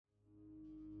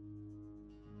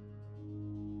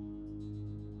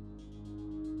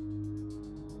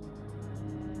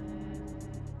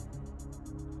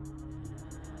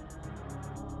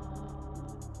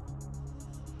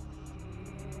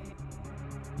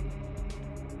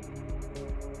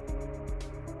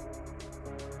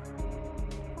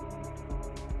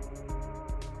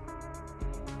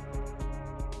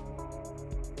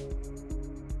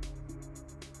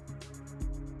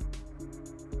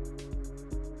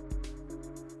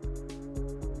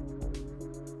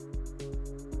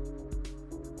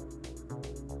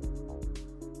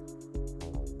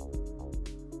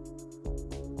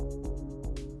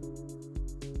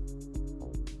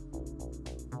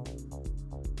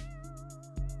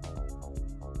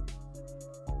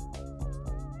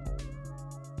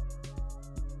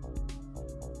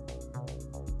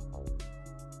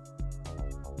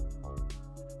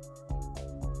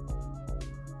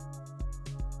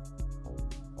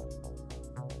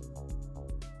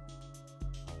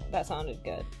That sounded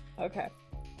good. Okay.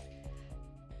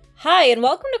 Hi, and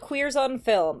welcome to Queers on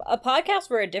Film, a podcast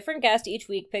where a different guest each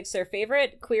week picks their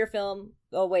favorite queer film.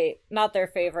 Oh, wait, not their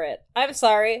favorite. I'm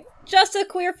sorry. Just a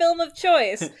queer film of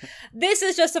choice. This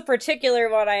is just a particular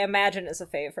one I imagine is a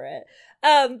favorite.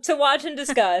 To watch and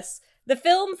discuss. The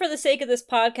film, for the sake of this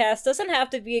podcast, doesn't have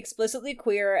to be explicitly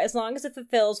queer as long as it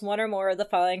fulfills one or more of the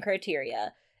following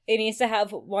criteria. It needs to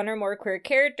have one or more queer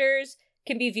characters,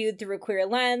 can be viewed through a queer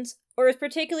lens, or is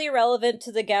particularly relevant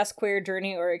to the guest's queer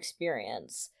journey or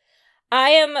experience. I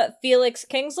am Felix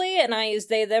Kingsley, and I use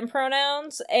they, them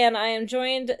pronouns, and I am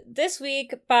joined this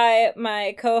week by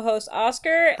my co-host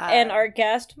Oscar and our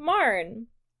guest Marn.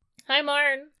 Hi,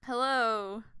 Marn.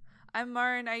 Hello. I'm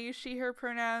Marn. I use she, her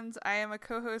pronouns. I am a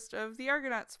co-host of the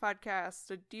Argonauts podcast,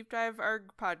 a deep dive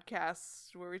ARG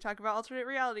podcast where we talk about alternate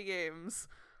reality games.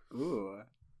 Ooh.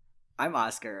 I'm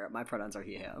Oscar. My pronouns are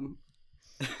he, him.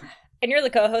 And you're the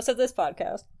co-host of this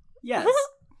podcast. Yes.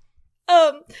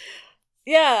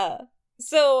 Yeah.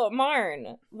 So,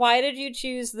 Marn, why did you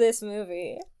choose this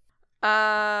movie?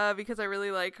 Because I really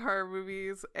like horror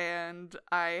movies, and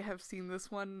I have seen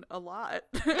this one a lot.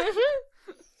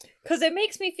 Because it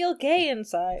makes me feel gay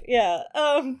inside. Yeah.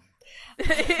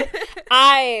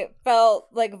 I felt,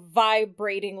 like,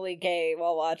 vibratingly gay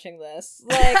while watching this.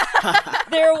 Like,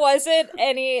 there wasn't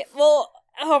any... Well,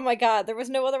 oh my god, there was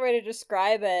no other way to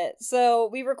describe it. So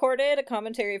we recorded a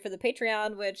commentary for the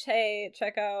Patreon, which, hey,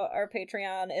 check out our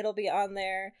Patreon. It'll be on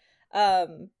there.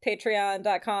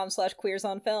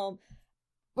 Patreon.com/queersonfilm.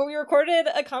 But we recorded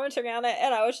a commentary on it,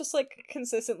 and I was just, like,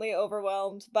 consistently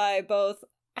overwhelmed by both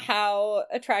how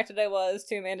attracted I was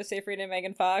to Amanda Seyfried and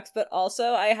Megan Fox, but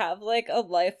also I have, like, a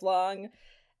lifelong,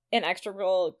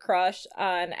 inextricable crush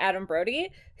on Adam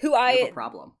Brody, who I have a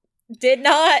problem. Did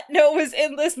not know was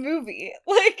in this movie.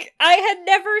 Like, I had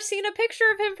never seen a picture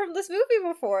of him from this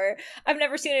movie before. I've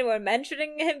never seen anyone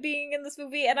mentioning him being in this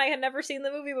movie, and I had never seen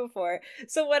the movie before.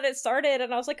 So when it started,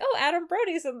 and I was like, oh, Adam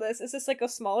Brody's in this. Is this, like, a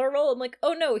smaller role? I'm like,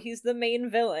 oh, no, he's the main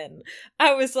villain.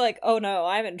 I was like, oh, no,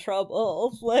 I'm in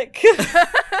trouble. Like, these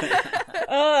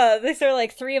are,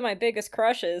 like, three of my biggest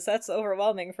crushes. That's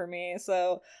overwhelming for me.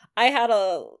 So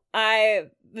I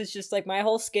was just, like, my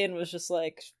whole skin was just,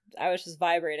 like... I was just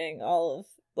vibrating all of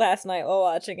last night while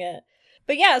watching it.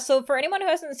 But yeah, so for anyone who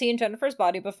hasn't seen Jennifer's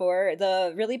Body before,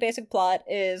 the really basic plot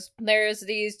is there's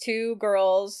these two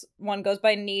girls. One goes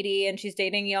by Needy, and she's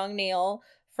dating young Neil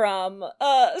from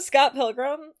Scott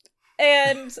Pilgrim.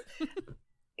 And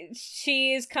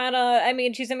she's kind of, I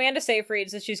mean, she's Amanda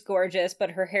Seyfried, so she's gorgeous,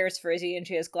 but her hair's frizzy and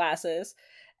she has glasses.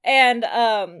 And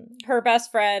her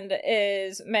best friend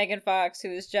is Megan Fox,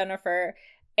 who is Jennifer.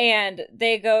 And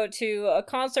they go to a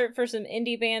concert for some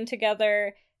indie band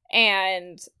together,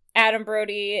 and Adam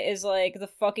Brody is like the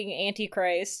fucking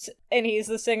Antichrist, and he's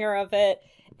the singer of it,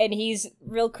 and he's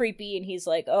real creepy, and he's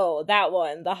like, oh, that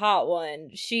one, the hot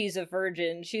one, she's a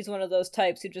virgin, she's one of those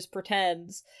types who just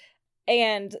pretends.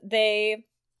 And they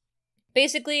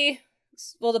basically,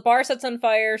 well, the bar sets on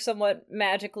fire somewhat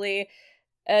magically.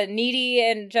 Needy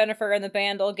and Jennifer and the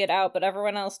band all get out, but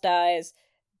everyone else dies.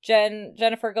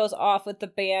 Jennifer goes off with the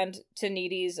band to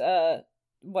Needy's,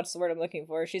 what's the word I'm looking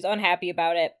for? She's unhappy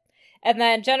about it. And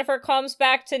then Jennifer comes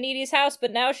back to Needy's house,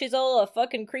 but now she's all a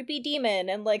fucking creepy demon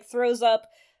and, like, throws up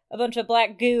a bunch of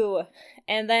black goo.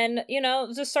 And then, you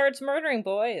know, just starts murdering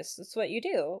boys. That's what you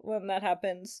do when that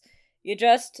happens. You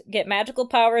just get magical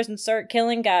powers and start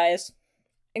killing guys.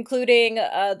 Including,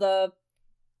 the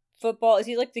football... Is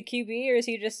he, like, the QB, or is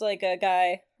he just, like, a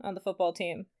guy on the football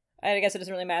team? I guess it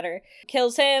doesn't really matter.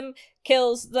 Kills him,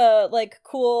 kills the, like,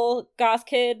 cool goth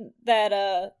kid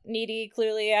that, Needy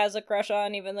clearly has a crush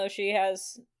on, even though she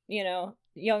has, you know,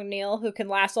 young Neil, who can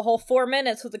last a whole 4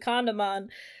 minutes with a condom on,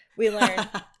 we learn.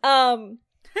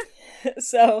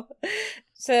 So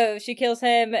she kills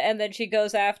him, and then she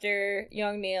goes after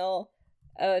young Neil,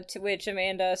 to which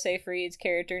Amanda Seyfried's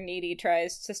character, Needy,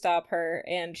 tries to stop her,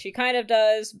 and she kind of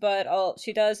does, but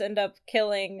she does end up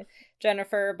killing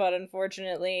Jennifer, but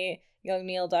unfortunately, young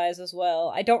Neil dies as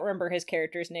well. I don't remember his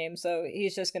character's name, so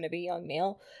he's just gonna be young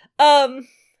Neil.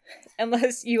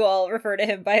 Unless you all refer to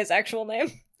him by his actual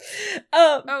name.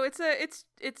 It's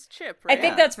Chip, right? I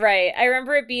think that's right. I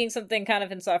remember it being something kind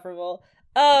of insufferable.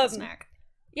 Snack.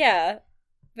 Yeah.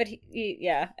 But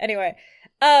yeah. Anyway.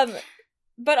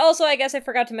 But also, I guess I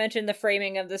forgot to mention the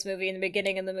framing of this movie in the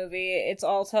beginning of the movie. It's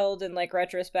all told in, like,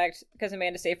 retrospect, because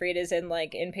Amanda Seyfried is in,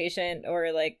 like, inpatient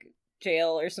or, like,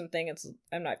 jail or something.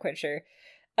 I'm not quite sure.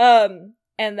 And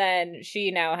then she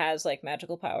now has, like,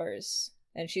 magical powers,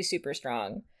 and she's super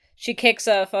strong. She kicks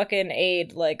a fucking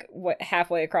aide, like,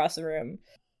 halfway across the room.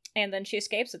 And then she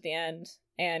escapes at the end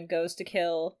and goes to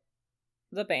kill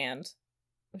the band,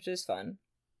 which is fun.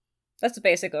 That's a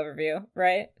basic overview,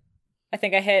 right? I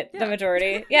think I hit the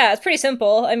majority. Yeah, it's pretty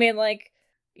simple. I mean, like,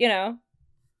 you know.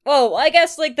 Oh, I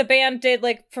guess, like, the band did,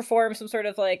 like, perform some sort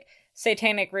of, like,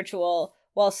 satanic ritual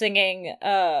while singing,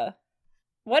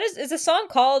 what is the song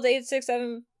called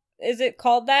 867? Is it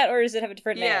called that, or does it have a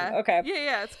different name? Okay.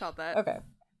 Yeah, it's called that. Okay.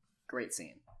 Great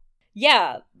scene.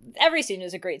 Yeah, every scene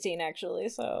is a great scene, actually,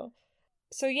 so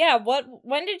yeah,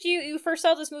 when did you first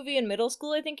saw this movie? In middle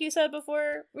school, I think you said,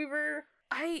 before we were...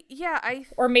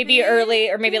 Or maybe early,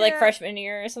 or maybe, like, freshman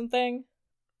year or something?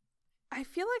 I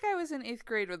feel like I was in 8th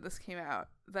grade when this came out.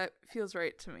 That feels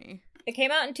right to me. It came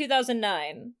out in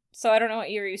 2009, so I don't know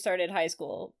what year you started high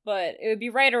school, but it would be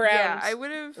right around... Yeah, I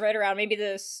would have... Right around maybe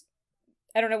this...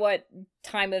 I don't know what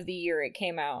time of the year it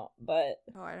came out, but...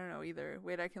 Oh, I don't know either.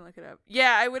 Wait, I can look it up.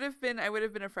 Yeah, I would have been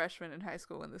a freshman in high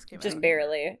school when this came out. Just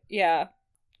barely, yeah.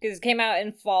 Because it came out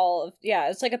in fall of... Yeah,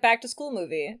 it's like a back-to-school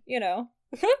movie, you know?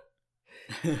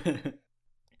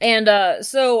 And,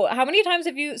 so, how many times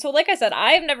have you... So, like I said,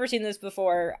 I've never seen this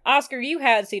before. Oscar, you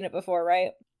had seen it before,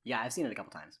 right? Yeah, I've seen it a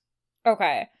couple times.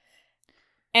 Okay.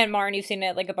 And Marn, you've seen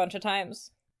it, like, a bunch of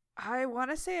times? I want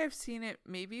to say I've seen it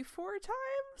maybe 4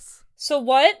 times. So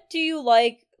what do you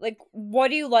like, what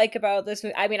do you like about this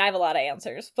movie? I mean, I have a lot of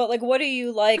answers, but, like, what do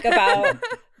you like about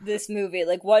this movie?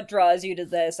 Like, what draws you to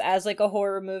this as, like, a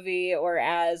horror movie or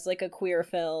as, like, a queer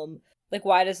film? Like,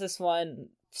 why does this one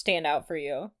stand out for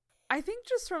you? I think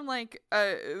just from, like,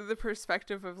 the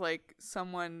perspective of, like,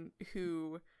 someone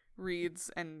who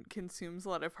reads and consumes a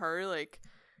lot of horror, like,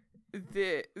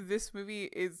 this movie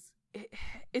is...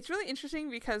 It's really interesting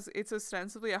because it's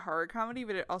ostensibly a horror comedy,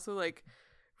 but it also, like,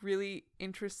 really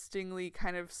interestingly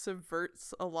kind of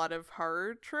subverts a lot of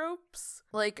horror tropes.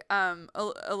 Like,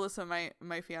 Alyssa,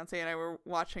 my fiance, and I were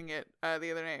watching it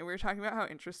the other night, and we were talking about how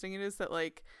interesting it is that,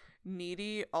 like,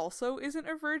 Needy also isn't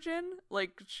a virgin.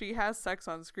 Like, she has sex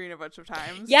on screen a bunch of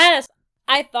times. Yes!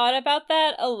 I thought about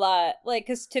that a lot. Like,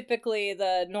 because typically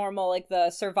the normal, like,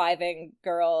 the surviving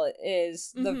girl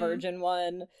is the virgin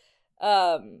one.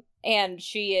 And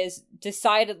she is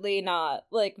decidedly not,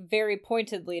 like, very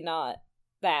pointedly not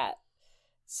that.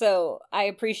 So I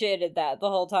appreciated that the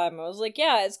whole time. I was like,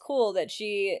 yeah, it's cool that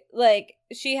she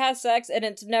has sex, and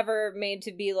it's never made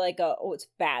to be like oh, it's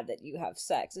bad that you have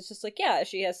sex. It's just like, yeah,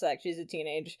 she has sex. She's a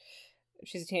teenage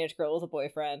girl with a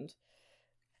boyfriend.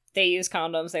 They use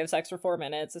condoms. They have sex for 4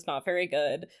 minutes. It's not very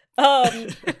good.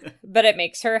 But it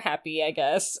makes her happy, I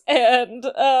guess. And,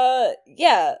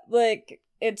 yeah, like,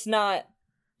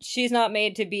 she's not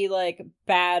made to be, like,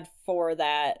 bad for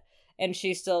that. And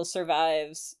she still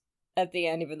survives at the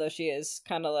end, even though she is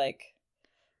kind of, like,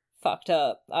 fucked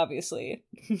up, obviously,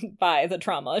 by the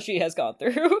trauma she has gone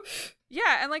through.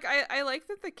 Yeah, and, like, I like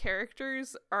that the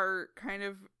characters are kind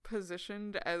of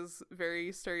positioned as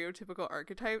very stereotypical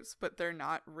archetypes, but they're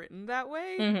not written that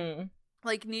way. Mm-hmm.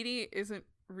 Like, Needy isn't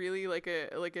really, like, a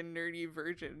nerdy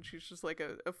virgin. She's just, like,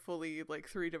 a fully, like,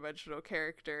 3-dimensional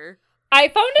character. I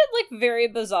found it, like, very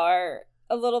bizarre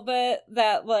a little bit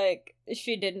that, like,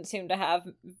 she didn't seem to have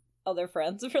other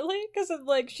friends, really, because,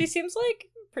 like, she seems, like,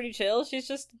 pretty chill. She's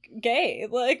just gay.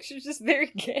 Like, she's just very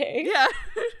gay. Yeah.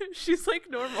 She's, like,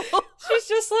 normal. She's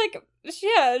just, like,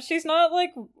 yeah, she's not,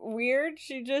 like, weird.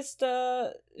 She's just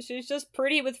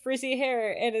pretty with frizzy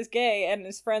hair and is gay and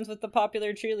is friends with the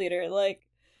popular cheerleader. Like,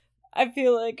 I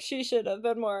feel like she should have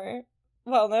been more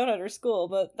well known at her school,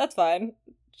 but that's fine.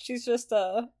 She's just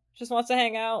wants to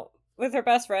hang out with her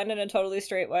best friend in a totally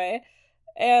straight way,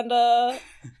 and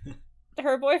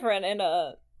her boyfriend in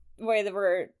a way that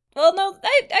well, no,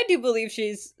 I do believe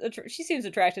she seems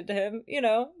attracted to him, you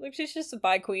know, like, she's just a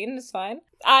bi queen, it's fine.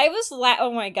 I was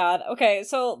oh my god, okay,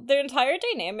 so the entire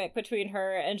dynamic between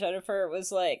her and Jennifer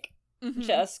was, like,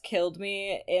 just killed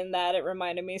me, in that it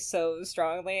reminded me so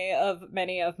strongly of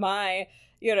many of my,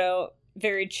 you know,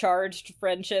 very charged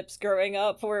friendships growing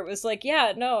up, where it was like,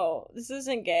 yeah, no, this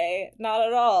isn't gay, not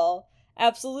at all,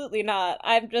 absolutely not,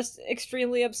 I'm just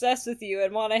extremely obsessed with you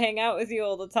and want to hang out with you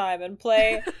all the time and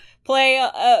play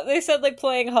they said, like,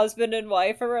 playing husband and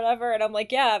wife or whatever, and I'm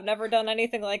like, yeah, I've never done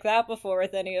anything like that before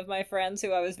with any of my friends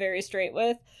who I was very straight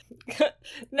with.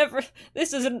 Never,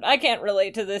 I can't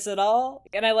relate to this at all.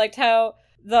 And I liked how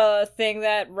the thing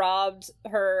that robbed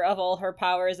her of all her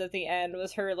powers at the end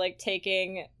was her, like,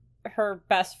 taking her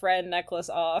best friend necklace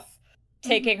off,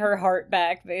 taking her heart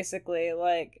back, basically.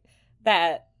 Like,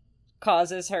 that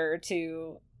causes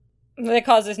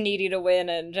Needy to win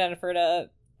and Jennifer to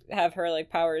have her, like,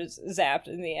 powers zapped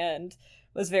in the end,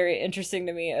 was very interesting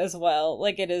to me as well.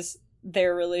 Like, it is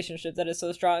their relationship that is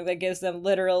so strong that gives them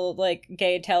literal, like,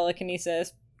 gay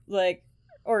telekinesis, like,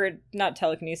 or not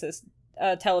telekinesis,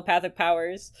 telepathic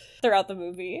powers throughout the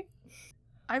movie.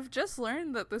 I've just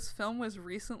learned that this film was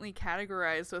recently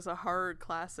categorized as a horror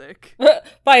classic.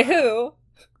 By who?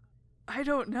 I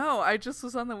don't know. I just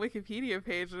was on the Wikipedia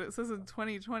page and it says in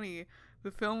 2020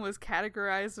 the film was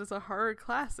categorized as a horror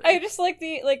classic. I just like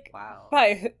the Wow.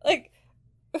 by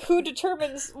who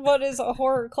determines what is a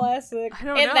horror classic? I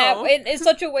don't know. In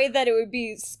such a way that it would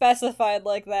be specified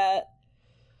like that.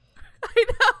 I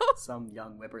know. Some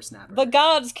young whippersnapper. The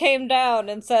gods came down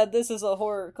and said this is a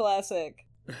horror classic.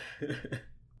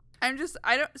 I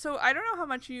don't know how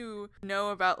much you know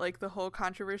about like the whole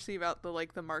controversy about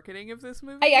the marketing of this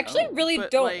movie. I actually really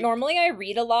don't. like- Normally I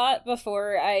read a lot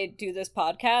before I do this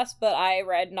podcast, but I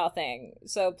read nothing.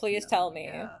 So please tell me.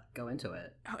 Yeah, go into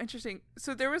it. Oh, interesting.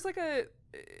 So there was like a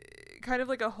kind of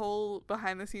like a whole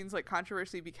behind the scenes like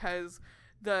controversy because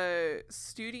the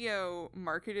studio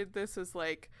marketed this as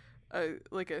like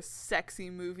a sexy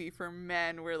movie for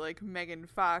men where like Megan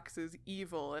Fox is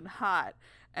evil and hot,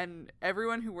 and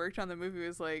everyone who worked on the movie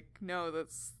was like, no,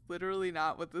 that's literally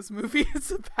not what this movie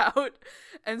is about.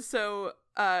 And so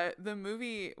the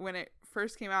movie, when it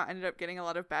first came out, ended up getting a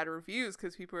lot of bad reviews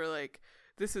because people were like,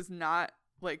 this is not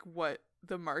like what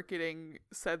the marketing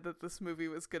said that this movie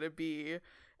was gonna be,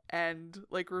 and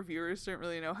like reviewers didn't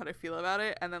really know how to feel about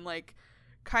it. And then like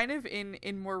kind of in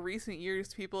more recent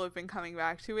years, people have been coming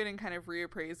back to it and kind of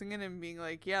reappraising it and being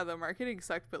like, yeah, the marketing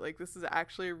sucked, but like this is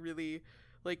actually a really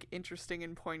like interesting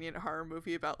and poignant horror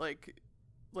movie about like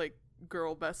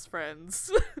girl best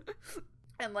friends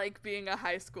and like being a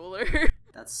high schooler.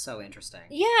 That's so interesting.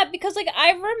 Yeah, because like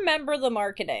I remember the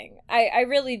marketing. I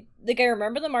really I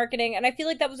remember the marketing, and I feel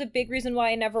like that was a big reason why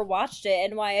I never watched it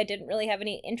and why I didn't really have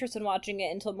any interest in watching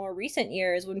it until more recent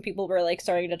years when people were like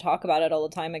starting to talk about it all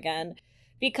the time again.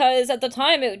 Because at the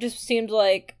time it just seemed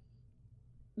like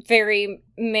very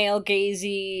male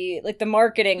gazy, like the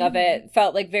marketing of it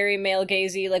felt like very male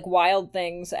gazy, like Wild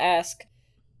Things-esque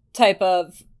type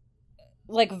of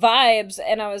like vibes,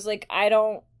 and I was like, I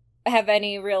don't have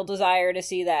any real desire to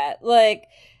see that. Like,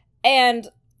 and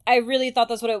I really thought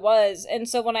that's what it was. And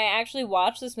so when I actually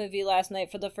watched this movie last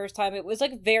night for the first time, it was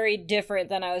like very different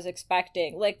than I was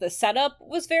expecting. Like the setup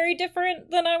was very different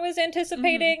than I was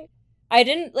anticipating. I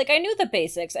knew the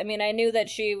basics. I mean, I knew that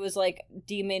she was, like,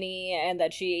 demon-y and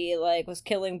that she, like, was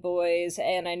killing boys,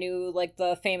 and I knew, like,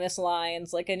 the famous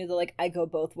lines. Like, I knew the, like, I go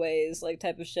both ways, like,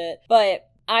 type of shit. But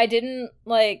I didn't,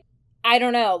 like, I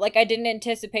don't know. Like, I didn't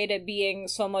anticipate it being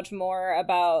so much more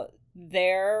about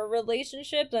their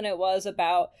relationship than it was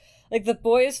about, like, the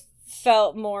boys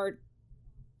felt more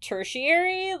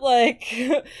tertiary, like,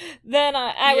 than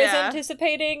I was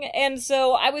anticipating. And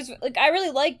so I was, like, I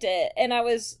really liked it, and I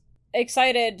was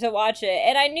excited to watch it,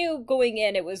 and I knew going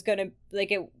in it wasn't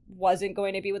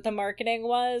going to be what the marketing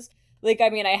was. Like, I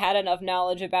mean, I had enough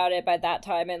knowledge about it by that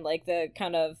time and like the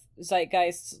kind of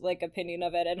zeitgeist like opinion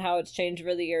of it and how it's changed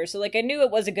over the years, so like I knew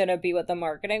it wasn't going to be what the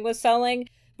marketing was selling.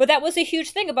 But that was a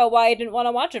huge thing about why I didn't want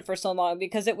to watch it for so long,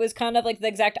 because it was kind of like the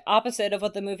exact opposite of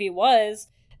what the movie was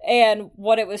and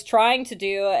what it was trying to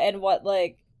do, and what,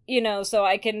 like, you know, so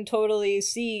I can totally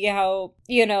see how,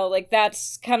 you know, like,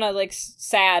 that's kind of, like,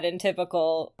 sad and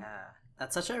typical. Yeah.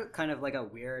 That's such a kind of, like, a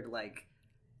weird, like,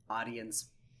 audience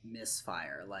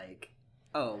misfire. Like,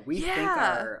 oh, we think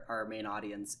our main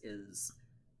audience is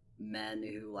men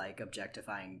who like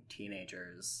objectifying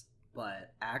teenagers,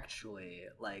 but actually,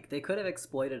 like, they could have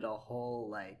exploited a whole,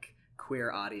 like,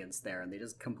 queer audience there, and they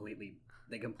completely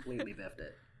biffed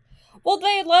it. Well,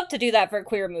 they love to do that for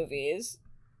queer movies.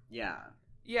 Yeah.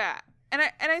 Yeah. And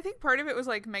I think part of it was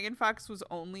like Megan Fox was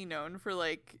only known for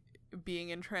like being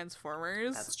in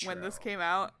Transformers when this came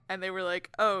out, and they were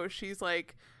like, oh, she's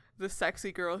like the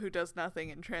sexy girl who does nothing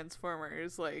in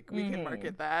Transformers, like we can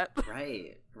market that.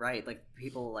 Right. Like,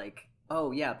 people like,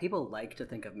 oh yeah, people like to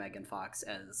think of Megan Fox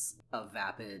as a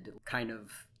vapid kind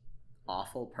of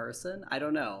awful person. I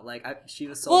don't know, like, she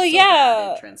was so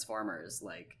bad in Transformers,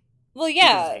 like, well,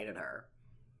 yeah, people hated her.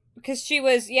 Because she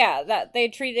was, that they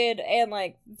treated, and,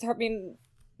 like, I mean,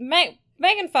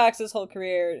 Megan Fox's whole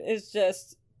career is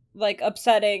just, like,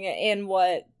 upsetting in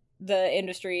what the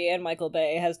industry and Michael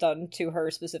Bay has done to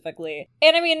her specifically.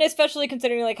 And, I mean, especially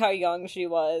considering, like, how young she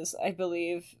was, I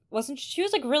believe. Wasn't she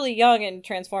was, like, really young in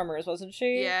Transformers, wasn't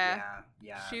she? Yeah.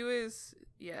 She was,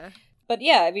 But,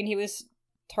 yeah, I mean, he was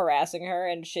harassing her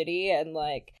and shitty, and,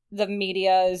 like, the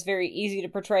media is very easy to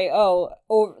portray,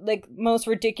 like, most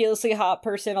ridiculously hot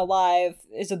person alive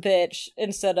is a bitch,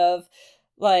 instead of,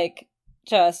 like,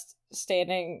 just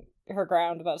standing her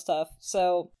ground about stuff.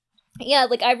 So, yeah,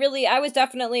 like, I was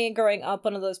definitely growing up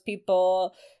one of those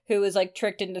people who was like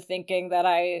tricked into thinking that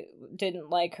I didn't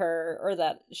like her or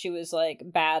that she was like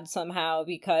bad somehow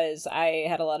because I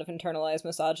had a lot of internalized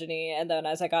misogyny. And then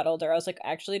as I got older, I was like,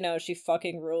 actually, no, she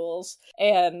fucking rules.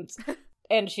 And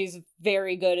she's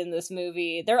very good in this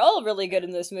movie. They're all really good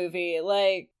in this movie.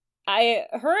 Like,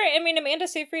 Amanda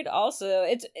Seyfried also,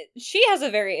 she has a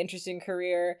very interesting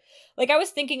career. Like, I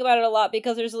was thinking about it a lot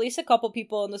because there's at least a couple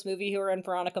people in this movie who are in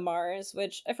Veronica Mars,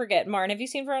 which I forget. Marn, have you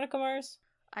seen Veronica Mars?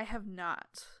 I have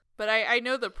not, but I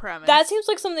know the premise. That seems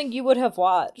like something you would have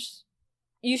watched.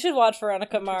 You should watch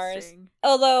Veronica Mars.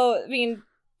 Although, I mean,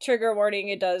 trigger warning,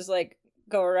 it does like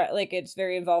go around, like it's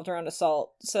very involved around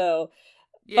assault. So,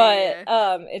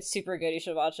 it's super good. You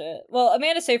should watch it. Well,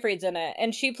 Amanda Seyfried's in it,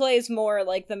 and she plays more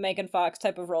like the Megan Fox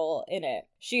type of role in it.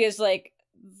 She is like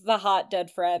the hot dead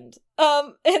friend.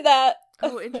 In that.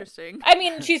 Oh, interesting. I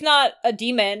mean, she's not a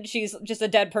demon. She's just a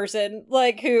dead person,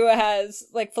 like, who has,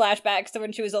 like, flashbacks to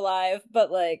when she was alive.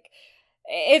 But, like,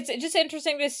 it's just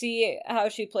interesting to see how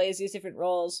she plays these different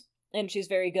roles. And she's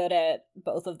very good at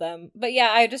both of them. But yeah,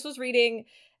 I just was reading,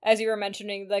 as you were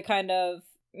mentioning, the kind of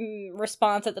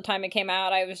response at the time it came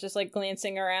out. I was just, like,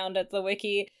 glancing around at the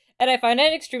wiki. And I find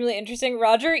it extremely interesting.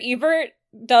 Roger Ebert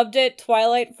dubbed it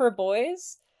Twilight for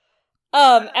Boys.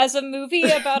 As a movie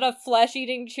about a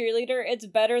flesh-eating cheerleader, it's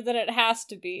better than it has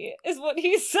to be, is what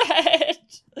he said.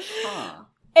 Huh.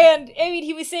 And, I mean,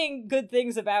 he was saying good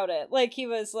things about it. Like, he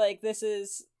was like, this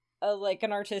is, like,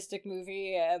 an artistic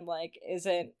movie and, like,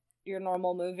 isn't your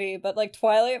normal movie. But, like,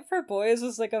 Twilight for Boys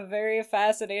was, like, a very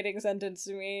fascinating sentence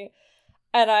to me.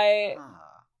 And I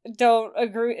don't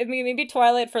agree. I mean, maybe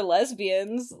Twilight for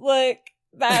lesbians. Like,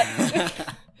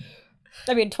 that...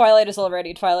 I mean, Twilight is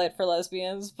already Twilight for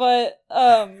lesbians, but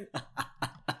yeah,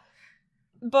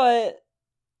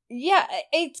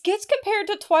 it gets compared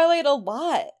to Twilight a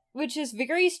lot, which is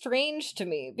very strange to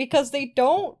me, because they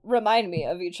don't remind me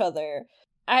of each other.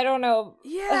 I don't know.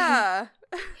 Yeah.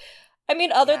 I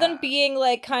mean, other than being,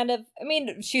 like, kind of, I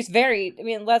mean, she's very, I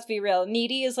mean, let's be real,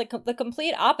 Needy is, like, the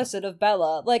complete opposite of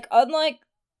Bella. Like, unlike,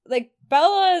 like,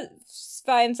 Bella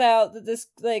finds out that this,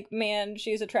 like, man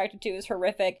she's attracted to is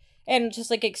horrific, and just,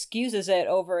 like, excuses it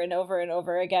over and over and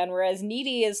over again, whereas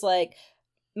Needy is, like,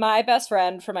 my best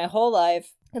friend for my whole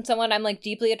life, and someone I'm, like,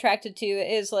 deeply attracted to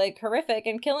is, like, horrific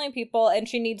and killing people, and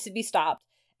she needs to be stopped.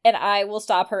 And I will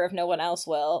stop her if no one else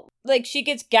will. Like, she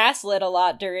gets gaslit a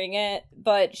lot during it,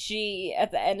 but she,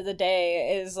 at the end of the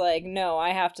day, is like, no,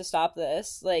 I have to stop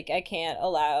this. Like, I can't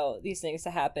allow these things to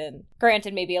happen.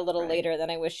 Granted, maybe a little later than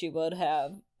I wish she would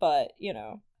have, but, you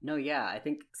know. No, yeah, I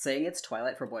think saying it's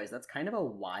Twilight for Boys, that's kind of a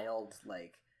wild,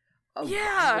 like,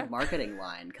 wild marketing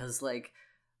line, because, like,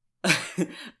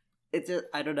 it's just,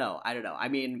 I don't know. I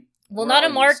mean, well, not a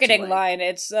marketing line,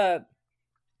 it's, a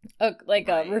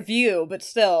review, but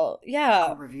still,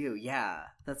 yeah. A review, yeah.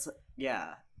 That's,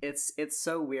 yeah. It's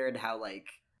so weird how, like,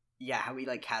 yeah, how we,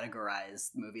 like, categorize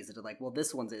movies into, like, well,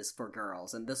 this one is for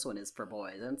girls, and this one is for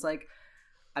boys, and it's like,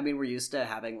 I mean, we're used to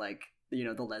having, like, you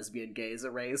know, the lesbian gays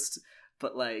erased,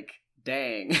 but, like,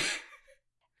 dang.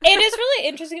 It is really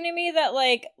interesting to me that,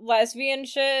 like, lesbian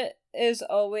shit is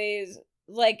always,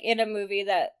 like, in a movie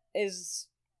that is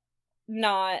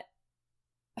not...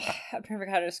 I'm trying to figure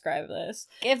out how to describe this.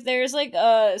 If there's, like,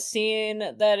 a scene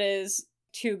that is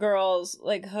two girls,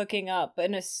 like, hooking up,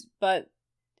 but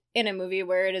in a movie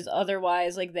where it is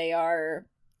otherwise, like, they are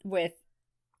with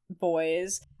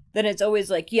boys... then it's always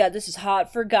like, yeah, this is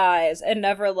hot for guys, and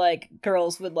never like,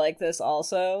 girls would like this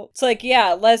also. It's like,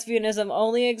 yeah, lesbianism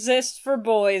only exists for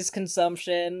boys'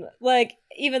 consumption. Like,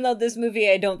 even though this movie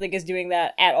I don't think is doing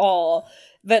that at all,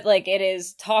 but like, it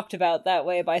is talked about that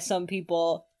way by some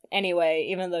people anyway,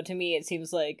 even though to me it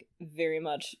seems like very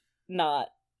much not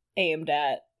aimed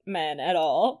at men at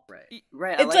all. Right.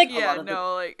 It's like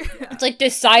it's like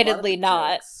decidedly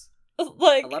not.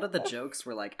 Like, a lot of the jokes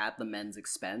were like at the men's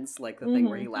expense, like the thing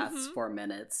where he lasts 4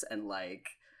 minutes and like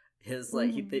his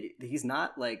like he's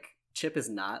not like Chip is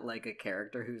not like a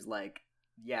character who's like,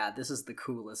 yeah, this is the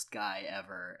coolest guy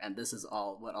ever and this is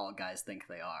all what all guys think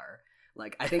they are.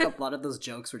 Like, I think a lot of those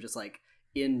jokes were just like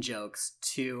in jokes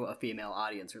to a female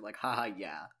audience who are like, haha,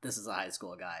 yeah, this is a high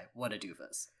school guy, what a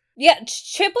doofus. Yeah,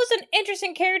 Chip was an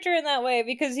interesting character in that way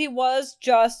because he was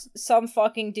just some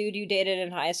fucking dude you dated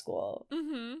in high school.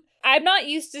 I'm not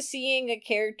used to seeing a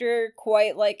character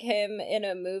quite like him in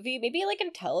a movie, maybe like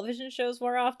in television shows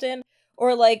more often,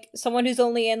 or like someone who's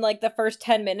only in like the first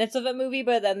 10 minutes of a movie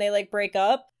but then they like break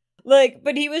up. Like,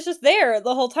 but he was just there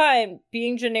the whole time,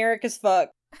 being generic as fuck.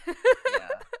 Yeah.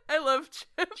 I love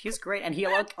Chip. He's great, and he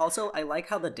also, I like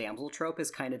how the damsel trope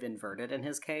is kind of inverted in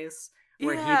his case.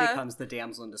 Where Yeah. he becomes the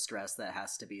damsel in distress that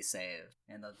has to be saved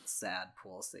in the sad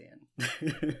pool scene.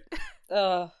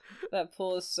 Ugh, that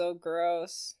pool is so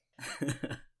gross.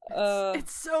 Ugh.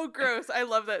 It's so gross. I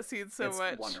love that scene so It's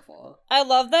much. wonderful. I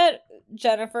love that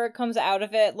Jennifer comes out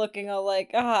of it looking all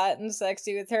like hot and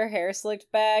sexy with her hair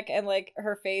slicked back and like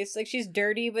her face. Like she's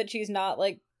dirty, but she's not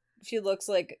like, she looks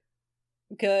like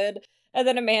good. And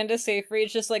then Amanda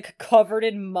Seyfried's just like covered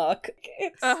in muck.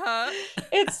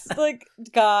 It's like,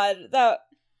 God,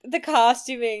 the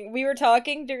costuming. We were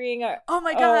talking during our. Oh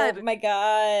my god. Oh my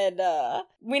god.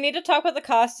 We need to talk about the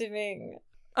costuming.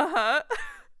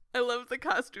 I love the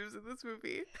costumes in this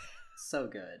movie. So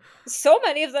good. So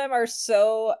many of them are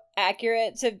so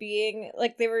accurate to being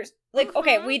like they were like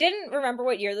okay, we didn't remember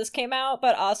what year this came out,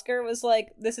 but Oscar was like,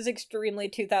 this is extremely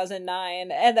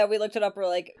 2009, and then we looked it up, we're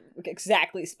like,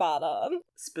 exactly spot on.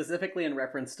 Specifically in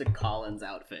reference to Colin's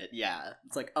outfit, yeah.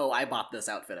 It's like, oh, I bought this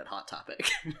outfit at Hot Topic.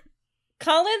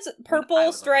 Colin's I purple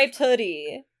was a striped freshman.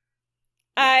 hoodie.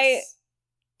 I Yes.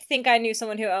 think I knew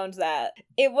someone who owns that.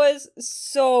 It was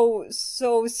so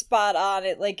spot on.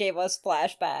 It like gave us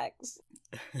flashbacks.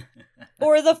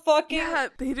 Or the fucking Yeah,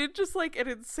 they did just like an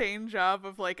insane job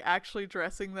of like actually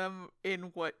dressing them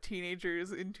in what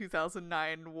teenagers in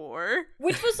 2009 wore.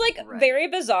 which was like Right. very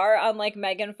bizarre on like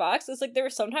Megan Fox. It's like there were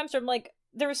sometimes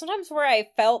where I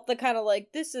felt the kind of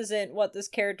like, this isn't what this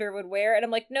character would wear, and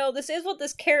I'm like, no, this is what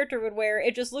this character would wear.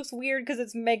 It just looks weird because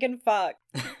it's Megan Fox.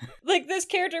 Like this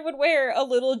character would wear a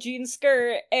little jean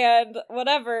skirt and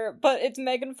whatever, but it's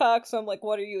Megan Fox, so I'm like,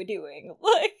 what are you doing?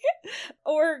 Like,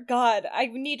 or God, I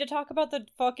need to talk about the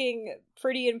fucking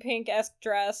Pretty in Pink-esque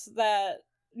dress that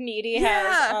Needy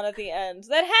has Yeah. on at the end.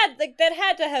 That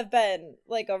had to have been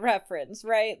like a reference,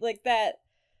 right? Like that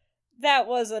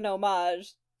was an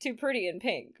homage to Pretty in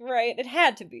Pink, right? It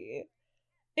had to be.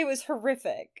 It was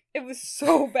horrific. It was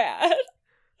so bad.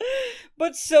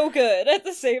 But so good at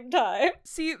the same time.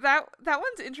 See, that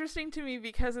one's interesting to me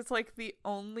because it's like the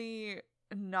only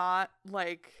not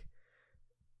like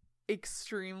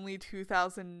extremely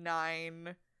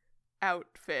 2009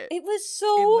 outfit It was in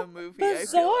so the movie. I feel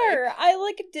bizarre. like.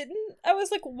 I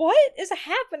was like, what is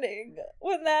happening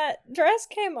when that dress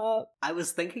came up? I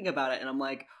was thinking about it and I'm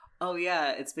like, oh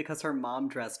yeah, it's because her mom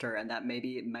dressed her and that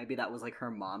maybe that was like her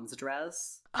mom's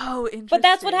dress. Oh, interesting. But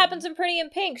that's what happens in Pretty in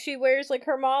Pink. She wears like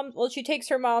she takes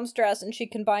her mom's dress and she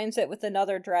combines it with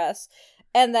another dress,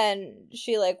 and then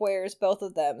she like wears both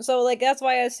of them. So like that's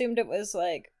why I assumed it was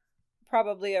like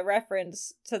probably a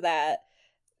reference to that.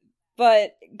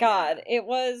 But God, it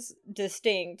was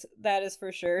distinct, that is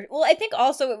for sure. Well, I think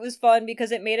also it was fun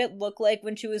because it made it look like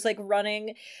when she was like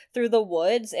running through the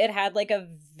woods, it had like a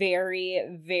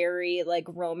very, very like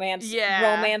romance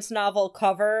novel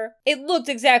cover. It looked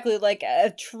exactly like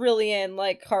a trillion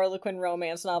like Harlequin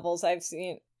romance novels I've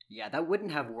seen. Yeah, that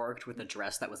wouldn't have worked with a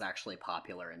dress that was actually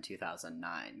popular in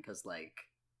 2009 because like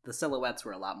the silhouettes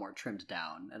were a lot more trimmed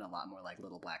down and a lot more like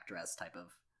little black dress type of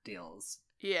deals.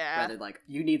 Yeah. Rather like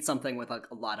you need something with like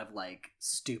a lot of like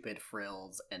stupid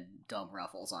frills and dumb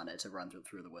ruffles on it to run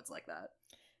through the woods like that.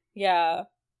 Yeah.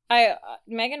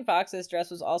 Megan Fox's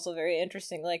dress was also very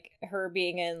interesting, like her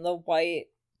being in the white,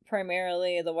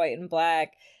 primarily the white and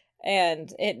black,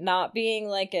 and it not being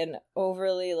like an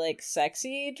overly like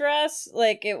sexy dress.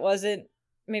 Like it wasn't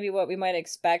maybe what we might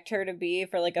expect her to be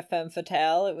for like a femme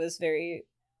fatale. It was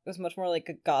much more like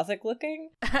a gothic looking.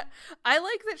 I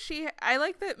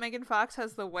like that Megan Fox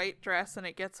has the white dress and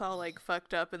it gets all like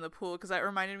fucked up in the pool because that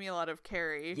reminded me a lot of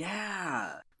Carrie.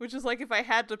 Yeah. Which is like if I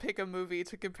had to pick a movie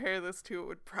to compare this to, it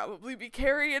would probably be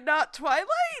Carrie and not Twilight.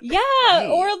 Yeah, Right.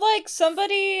 or like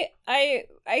somebody I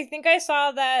think I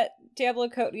saw that Diablo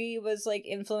Cody was like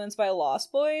influenced by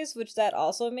Lost Boys, which that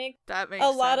also makes That makes a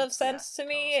lot of sense. sense to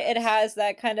me. total It sense. has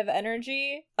that kind of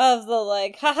energy of the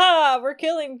like, haha, we're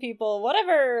killing people,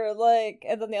 whatever, like,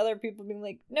 and then the other people being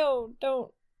like, no,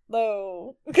 don't,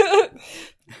 no.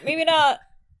 Maybe not.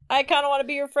 I kind of want to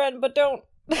be your friend, but don't.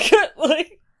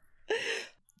 Like,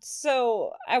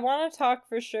 so I want to talk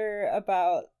for sure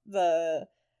about the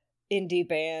indie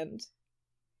band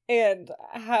and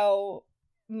how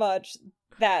much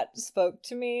that spoke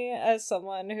to me as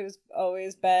someone who's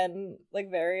always been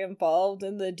like very involved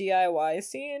in the DIY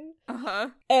scene,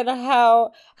 and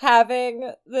how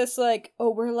having this like,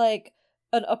 oh, we're like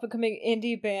an up and coming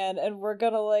indie band and we're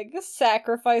gonna like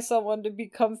sacrifice someone to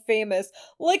become famous,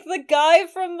 like the guy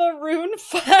from Maroon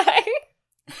 5.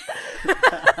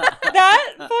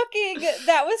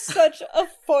 That was such a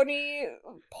funny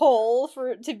poll for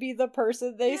it to be the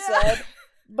person they said.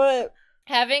 But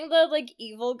having the like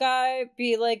evil guy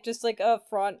be like just like a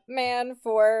front man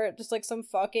for just like some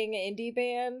fucking indie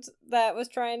band that was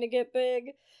trying to get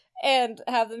big, and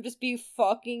have them just be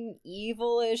fucking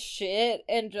evil as shit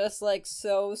and just like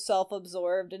so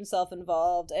self-absorbed and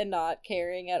self-involved and not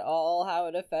caring at all how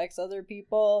it affects other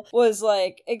people was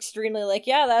like extremely like,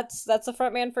 yeah, that's a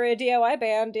frontman for a DIY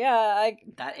band. Yeah,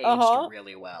 that aged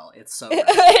really well. It's so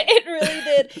it really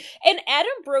did. And Adam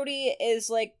Brody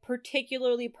is like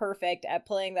particularly perfect at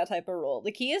playing that type of role.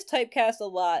 Like he is typecast a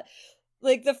lot.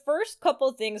 Like the first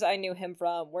couple things I knew him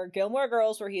from were Gilmore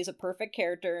Girls, where he's a perfect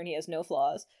character and he has no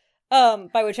flaws.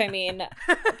 By which I mean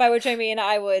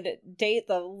I would date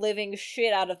the living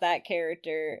shit out of that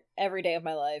character every day of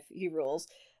my life. He rules.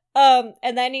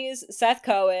 And then he's Seth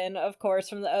Cohen, of course,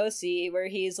 from the OC, where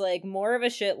he's like more of a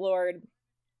shitlord.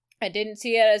 I didn't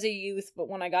see it as a youth, but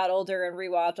when I got older and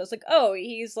rewatched, I was like, oh,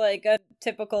 he's like a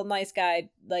typical nice guy,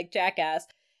 like jackass.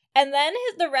 And then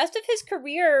the rest of his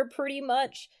career pretty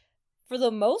much, for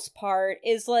the most part,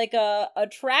 is like a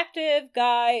attractive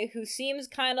guy who seems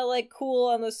kind of like cool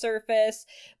on the surface,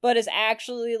 but is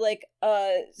actually like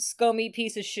a scummy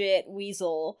piece of shit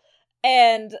weasel.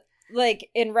 And like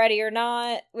in Ready or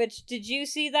Not, which, did you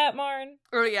see that, Marn?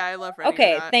 Oh yeah, I love Ready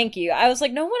Okay, or Not. thank you. I was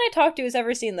like, no one I talked to has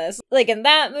ever seen this. Like in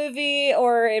that movie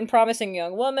or in Promising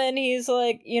Young Woman, he's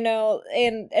like, you know,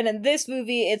 and in this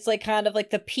movie, it's like kind of like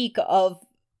the peak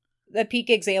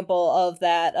example of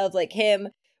that, of like him.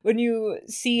 When you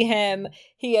see him,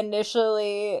 he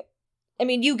initially, I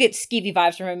mean, you get skeevy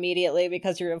vibes from him immediately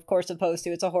because you're, of course, supposed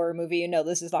to. It's a horror movie. You know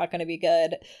this is not going to be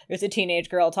good. There's a teenage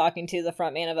girl talking to the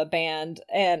front man of a band,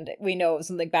 and we know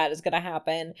something bad is going to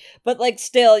happen. But, like,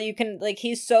 still, you can, like,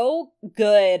 he's so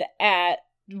good at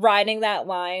riding that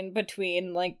line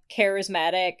between, like,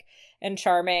 charismatic and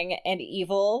charming and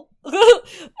evil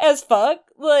as fuck.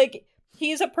 Like,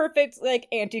 he's a perfect, like,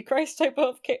 Antichrist type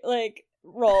of, like,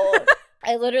 role.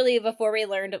 I literally, before we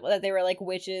learned that they were like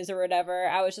witches or whatever,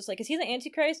 I was just like, is he the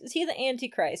Antichrist? Is he the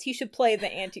Antichrist? He should play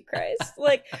the Antichrist.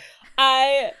 Like,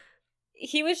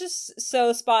 he was just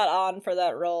so spot on for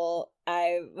that role.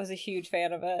 I was a huge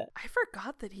fan of it. I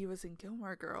forgot that he was in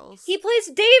Gilmore Girls. He plays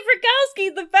Dave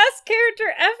Rogowski, the best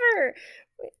character ever.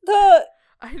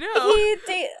 I know.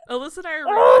 Alyssa and I are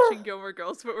rewatching Gilmore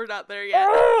Girls, but we're not there yet.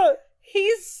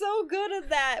 He's so good at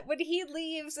that. When he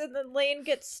leaves and then Lane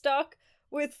gets stuck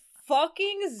with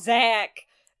fucking Zach.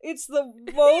 It's the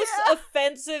most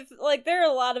offensive. Like, there are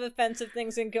a lot of offensive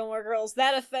things in Gilmore Girls.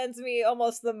 That offends me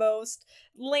almost the most.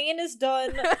 Lane is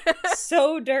done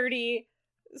so dirty,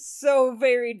 so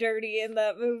very dirty in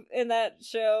that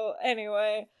show.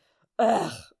 Anyway, we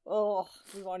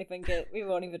won't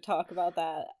even talk about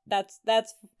that. That's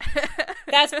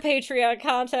Patreon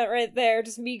content right there.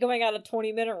 Just me going on a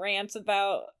 20-minute rant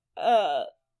about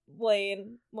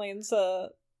Lane's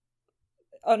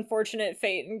unfortunate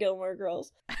fate in Gilmore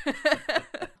Girls.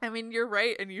 I mean, you're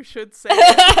right, and you should say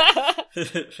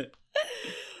it.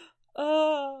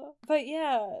 But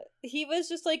yeah, he was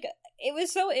just like, it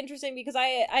was so interesting because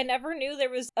I never knew there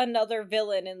was another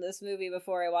villain in this movie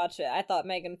before I watched it. I thought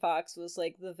Megan Fox was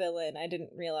like the villain. I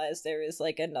didn't realize there was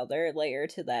like another layer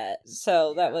to that.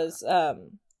 So that was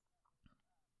and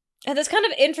it's kind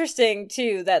of interesting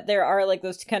too that there are like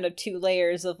those kind of two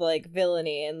layers of like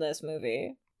villainy in this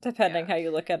movie, depending how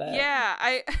you look at it. Yeah,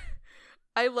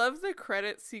 I love the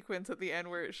credit sequence at the end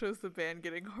where it shows the band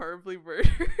getting horribly murdered.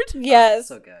 Yes.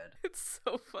 Oh, so good. It's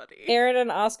so funny. Aaron and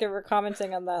Oscar were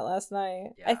commenting on that last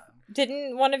night. Yeah.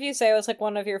 Didn't one of you say it was like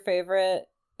one of your favorite?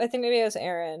 I think maybe it was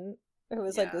Aaron who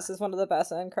was like, this is one of the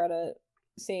best end credit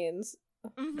scenes.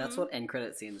 Mm-hmm. That's what end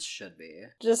credit scenes should be.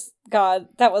 Just, God,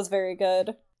 that was very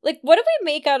good. Like, what do we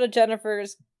make out of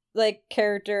Jennifer's like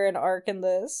character and arc in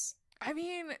this? I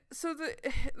mean, so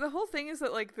the whole thing is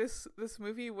that like this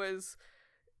movie was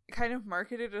kind of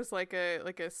marketed as like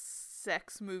a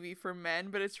sex movie for men,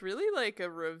 but it's really like a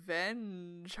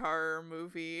revenge horror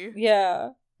movie. Yeah.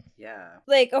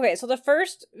 Like, okay, so the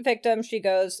first victim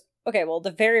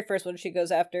the very first one she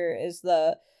goes after is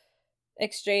the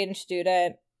exchange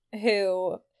student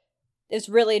who is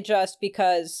really just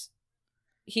because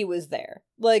he was there.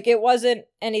 Like, it wasn't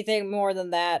anything more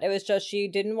than that. It was just she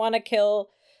didn't want to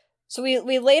kill. So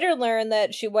we later learn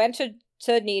that she went to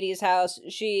Needy's house.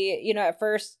 She, at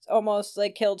first almost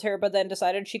like killed her, but then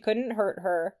decided she couldn't hurt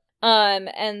her.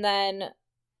 And then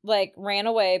like ran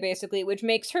away basically, which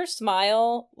makes her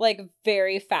smile like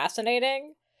very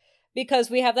fascinating because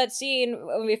we have that scene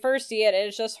when we first see it, and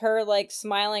it's just her like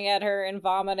smiling at her and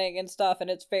vomiting and stuff, and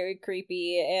it's very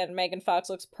creepy, and Megan Fox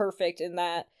looks perfect in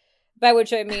that. By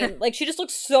which I mean, like, she just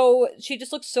looks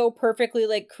so perfectly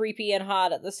like creepy and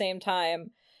hot at the same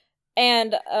time.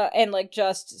 And like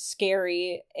just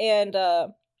scary, and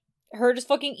her just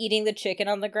fucking eating the chicken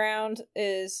on the ground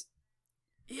is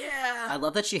Yeah. I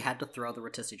love that she had to throw the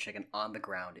rotisserie chicken on the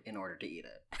ground in order to eat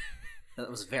it. That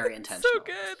was very intentional. So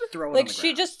good. Throw it Like, on the she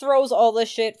ground. just throws all the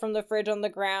shit from the fridge on the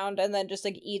ground and then just,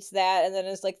 like, eats that and then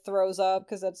just, like, throws up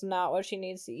because that's not what she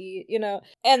needs to eat, you know?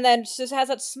 And then she just has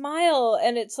that smile,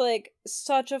 and it's, like,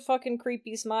 such a fucking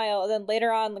creepy smile. And then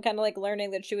later on, kind of, like,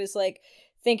 learning that she was, like,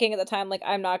 thinking at the time, like,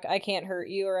 I can't hurt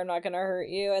you, or I'm not gonna hurt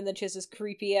you. And then she has this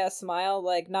creepy-ass smile,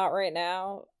 like, not right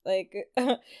now. Like,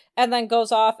 and then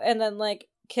goes off and then, like,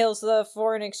 kills the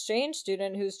foreign exchange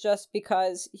student who's just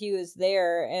because he was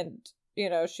there and... You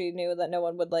know, she knew that no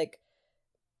one would, like,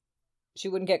 she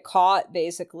wouldn't get caught,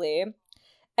 basically.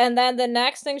 And then the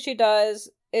next thing she does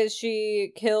is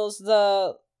she kills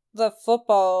the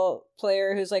football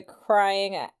player who's, like,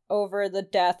 crying over the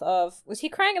death of... Was he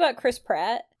crying about Chris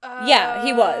Pratt? Yeah,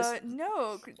 he was.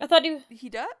 No. I thought He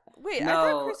died? Wait, No. I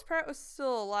thought Chris Pratt was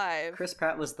still alive. Chris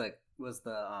Pratt was the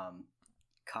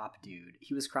cop dude.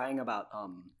 He was crying about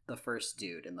the first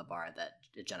dude in the bar that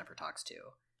Jennifer talks to.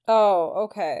 Oh,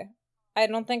 okay. I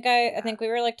don't think I think we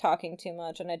were, like, talking too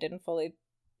much and I didn't fully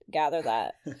gather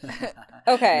that.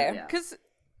 Okay. Yeah.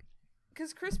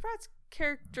 Because Chris Pratt's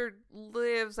character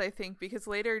lives, I think, because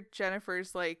later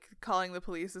Jennifer's like, calling the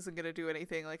police isn't gonna do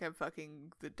anything, like, I'm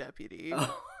fucking the deputy.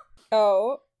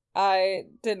 Oh, I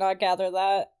did not gather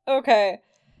that. Okay.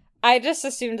 I just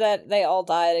assumed that they all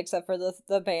died except for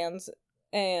the bands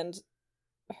and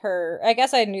her. I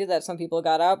guess I knew that some people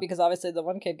got out because obviously the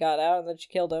one kid got out and then she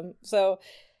killed him. So,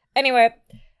 anyway.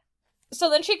 So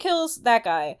then she kills that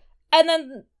guy.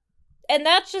 And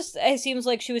that's just, it seems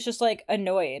like she was just, like,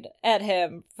 annoyed at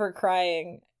him for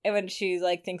crying when she,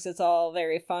 like, thinks it's all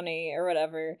very funny or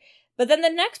whatever. But then the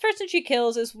next person she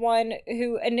kills is one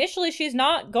who initially she's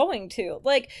not going to.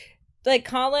 Like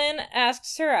Colin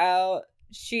asks her out.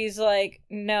 She's like,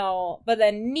 no. But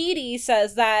then Needy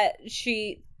says that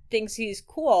she thinks he's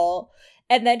cool.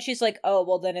 And then she's like, oh,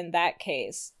 well, then in that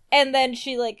case. And then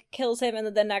she, like, kills him. And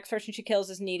then the next person she kills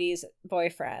is Needy's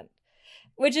boyfriend.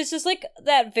 Which is just, like,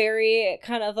 that very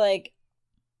kind of, like,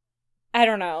 I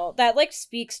don't know. That, like,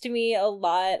 speaks to me a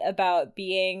lot about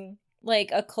being,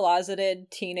 like, a closeted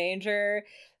teenager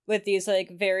with these, like,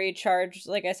 very charged,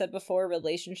 like I said before,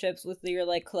 relationships with your,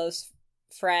 like, close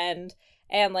friend.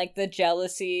 And, like, the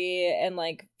jealousy and,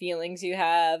 like, feelings you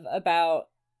have about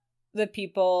the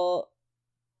people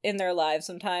in their lives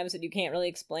sometimes that you can't really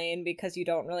explain because you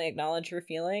don't really acknowledge your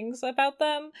feelings about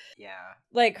them. Yeah.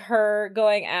 Like, her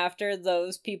going after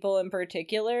those people in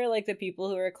particular, like, the people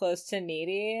who are close to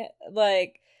Needy,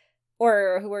 like,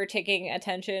 or who are taking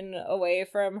attention away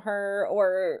from her,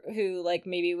 or who, like,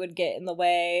 maybe would get in the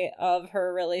way of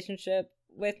her relationship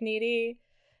with Needy,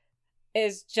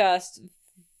 is just,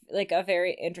 like, a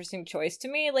very interesting choice to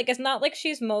me. Like, it's not like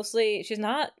she's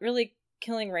not really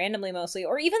killing randomly mostly,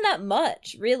 or even that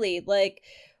much, really. Like,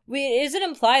 it isn't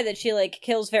implied that she, like,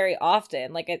 kills very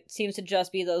often. Like, it seems to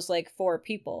just be those, like, 4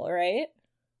 people, right?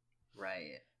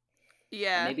 Right.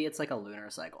 Yeah. And maybe it's like a lunar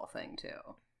cycle thing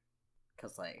too,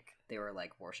 because, like, they were,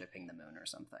 like, worshipping the moon or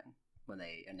something when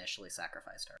they initially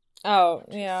sacrificed her. Oh,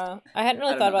 yeah. I hadn't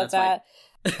really thought about that.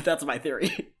 That's my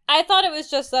theory. I thought it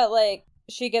was just that, like,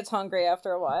 she gets hungry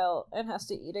after a while and has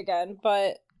to eat again,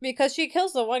 but because she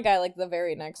kills the one guy, like, the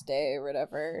very next day or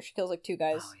whatever. She kills, like, 2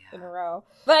 guys in a row.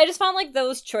 But I just found, like,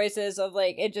 those choices of,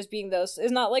 like, it just being those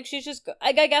is not like she's just...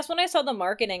 I guess when I saw the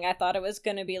marketing, I thought it was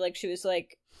gonna be, like, she was,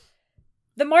 like...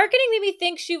 The marketing made me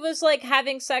think she was, like,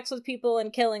 having sex with people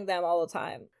and killing them all the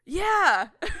time. Yeah.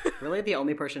 Really, the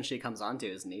only person she comes on to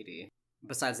is Needy.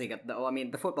 Besides the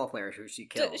football player who she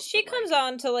kills. She comes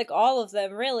on to, like, all of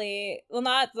them, really. Well,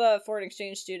 not the foreign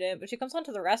exchange student, but she comes on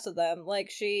to the rest of them. Like,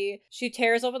 she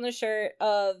tears open the shirt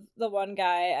of the one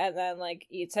guy and then, like,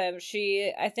 eats him.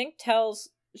 She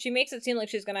makes it seem like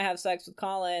she's gonna have sex with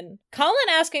Colin. Colin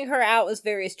asking her out was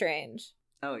very strange.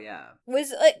 Oh, yeah.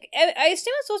 Was, like, I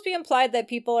assume it's supposed to be implied that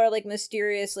people are, like,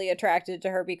 mysteriously attracted to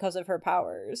her because of her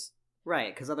powers.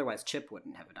 Right, because otherwise Chip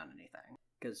wouldn't have done anything.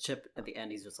 Because Chip, at the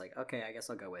end, he's just like, okay, I guess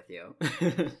I'll go with you.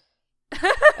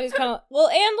 He's kind of... Well,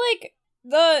 and, like,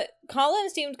 Colin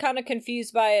seemed kind of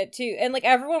confused by it, too. And, like,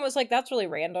 everyone was like, that's really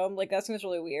random. Like, that seems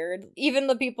really weird. Even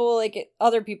the people, like,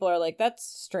 other people are like, that's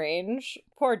strange.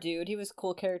 Poor dude. He was a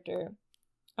cool character.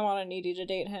 I want Needy to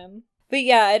date him. But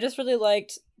yeah, I just really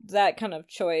liked that kind of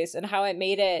choice and how it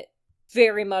made it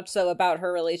very much so about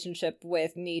her relationship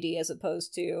with Needy as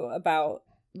opposed to about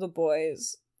the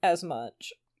boys as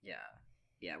much. Yeah.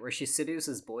 Yeah, where she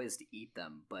seduces boys to eat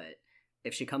them, but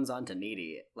if she comes on to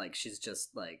Needy, like, she's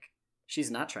just, like,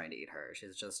 she's not trying to eat her.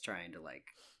 She's just trying to, like,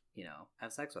 you know,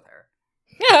 have sex with her.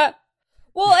 Yeah.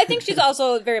 Well, I think she's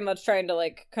also very much trying to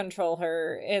like control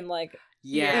her in like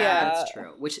yeah, that's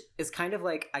true. Which is kind of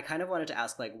like, I kind of wanted to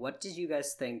ask, like, what did you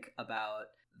guys think about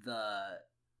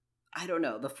I don't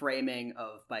know, the framing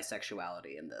of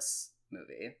bisexuality in this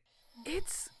movie?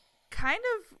 It's kind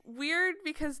of weird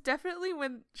because definitely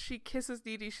when she kisses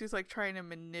Needy, she's like trying to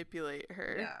manipulate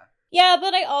her. Yeah. Yeah,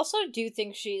 but I also do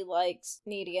think she likes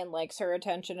Needy and likes her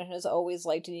attention and has always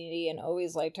liked Needy and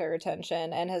always liked her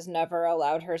attention and has never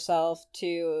allowed herself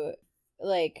to,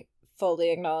 like,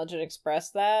 fully acknowledge and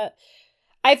express that.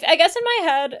 I guess in my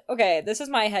head, okay, this is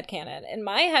my headcanon. In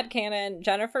my headcanon,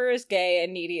 Jennifer is gay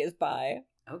and Needy is bi.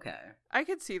 Okay. I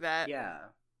could see that. Yeah.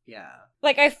 Yeah.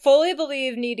 Like, I fully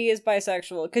believe Needy is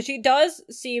bisexual, because she does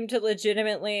seem to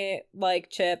legitimately like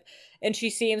Chip, and she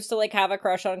seems to, like, have a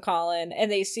crush on Colin,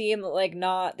 and they seem, like,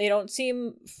 they don't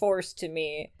seem forced to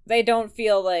me. They don't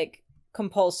feel, like,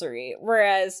 compulsory,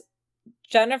 whereas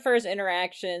Jennifer's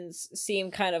interactions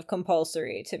seem kind of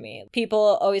compulsory to me.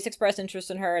 People always express interest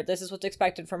in her. This is what's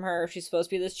expected from her. She's supposed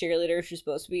to be this cheerleader. She's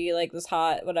supposed to be like this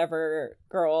hot whatever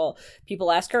girl.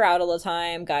 People ask her out all the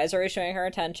time. Guys are always showing her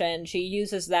attention. She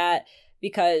uses that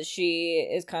because she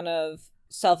is kind of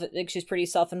she's pretty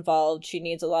self-involved. She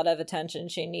needs a lot of attention.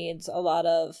 She needs a lot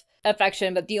of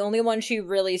affection, but the only one she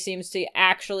really seems to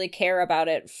actually care about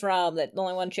it from, the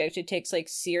only one she actually takes like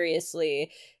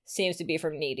seriously, seems to be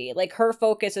from Needy. Like, her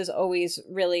focus is always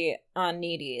really on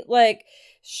Needy. Like,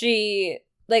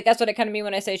 that's what I kind of mean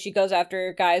when I say she goes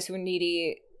after guys who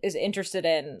Needy is interested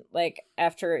in, like,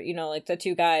 after, you know, like, the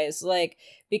two guys, like,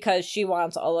 because she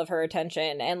wants all of her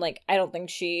attention. And, like, I don't think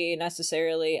she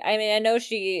necessarily, I mean, I know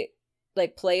she,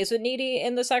 like, plays with Needy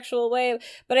in the sexual way,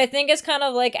 but I think it's kind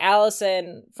of like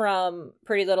Allison from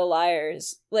Pretty Little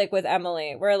Liars, like, with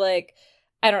Emily, where, like,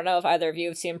 I don't know if either of you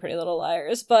have seen Pretty Little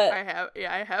Liars, but I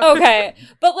have. Okay.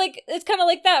 But, like, it's kind of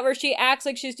like that, where she acts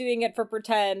like she's doing it for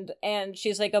pretend, and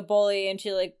she's, like, a bully, and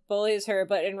she, like, bullies her,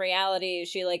 but in reality,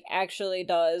 she, like, actually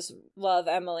does love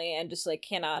Emily, and just, like,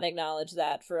 cannot acknowledge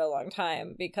that for a long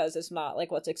time, because it's not,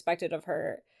 like, what's expected of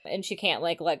her, and she can't,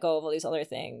 like, let go of all these other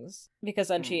things, because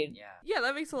then Yeah,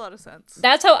 that makes a lot of sense.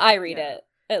 That's how I read it,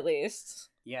 at least.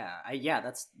 I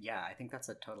think that's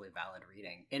a totally valid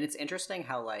reading. And it's interesting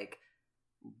how, like,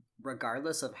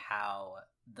 regardless of how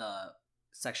the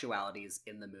sexualities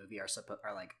in the movie are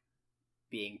like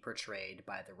being portrayed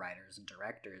by the writers and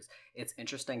directors, it's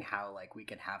interesting how, like, we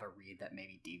can have a read that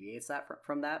maybe deviates that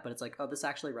from that, but it's like, oh, this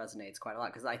actually resonates quite a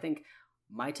lot, because I think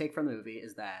my take from the movie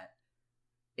is that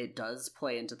it does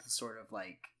play into the sort of,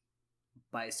 like,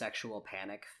 bisexual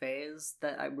panic phase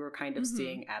that we were kind of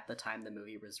seeing at the time the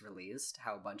movie was released,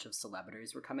 how a bunch of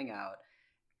celebrities were coming out.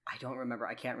 I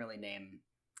can't really name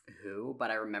who,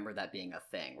 but I remember that being a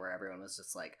thing where everyone was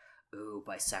just like, ooh,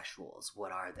 bisexuals,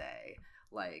 what are they?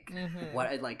 Like,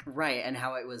 what, like, right, and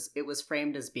how it was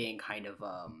framed as being kind of,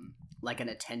 like, an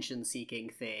attention-seeking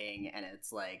thing, and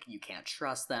it's like, you can't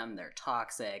trust them, they're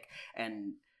toxic,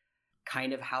 and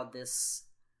kind of how this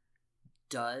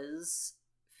does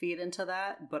feed into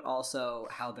that, but also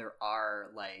how there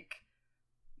are, like,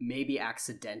 maybe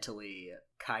accidentally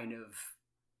kind of,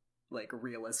 like,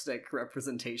 realistic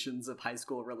representations of high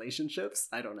school relationships.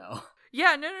 I don't know.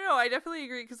 Yeah, no, I definitely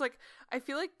agree, because, like, I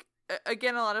feel like,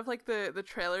 again, a lot of, like, the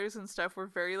trailers and stuff were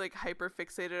very, like, hyper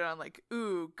fixated on, like,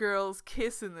 ooh, girls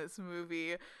kiss in this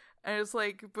movie, and it's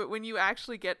like, but when you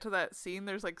actually get to that scene,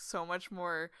 there's, like, so much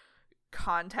more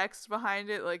context behind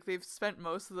it. Like, they've spent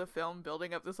most of the film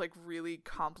building up this, like, really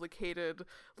complicated,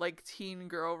 like, teen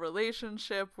girl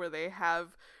relationship where they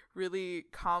have really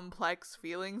complex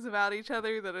feelings about each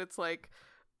other, that it's like,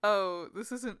 oh,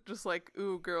 this isn't just like,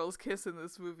 ooh, girls kiss in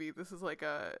this movie. This is like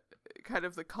a kind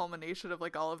of the culmination of,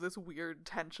 like, all of this weird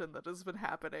tension that has been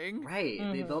happening. Right.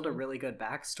 They build a really good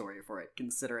backstory for it,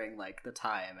 considering, like, the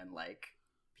time and, like,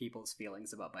 people's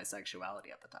feelings about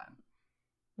bisexuality at the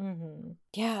time.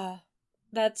 Yeah.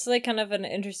 That's, like, kind of an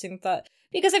interesting thought,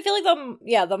 because I feel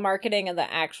like the marketing and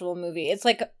the actual movie, it's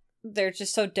like they're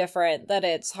just so different that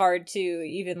it's hard to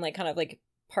even, like, kind of, like,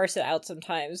 parse it out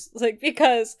sometimes, like,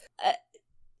 because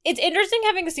it's interesting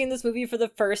having seen this movie for the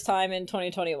first time in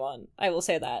 2021, I will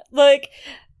say that, like,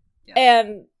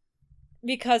 and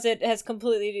because it has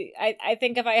completely, I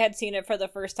think if I had seen it for the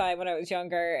first time when I was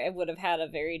younger, it would have had a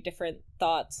very different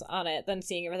thoughts on it than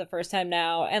seeing it for the first time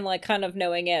now, and, like, kind of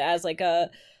knowing it as, like,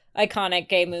 a iconic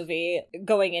gay movie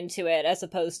going into it, as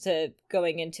opposed to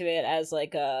going into it as,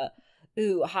 like, a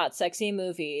ooh, hot sexy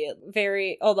movie.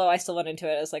 Very, although I still went into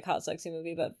it as like hot sexy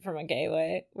movie, but from a gay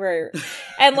way. Where,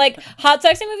 and like hot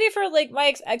sexy movie for like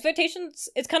my expectations.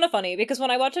 It's kind of funny because when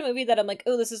I watch a movie that I'm like,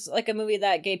 oh, this is like a movie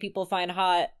that gay people find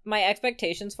hot, my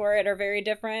expectations for it are very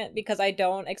different because I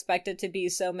don't expect it to be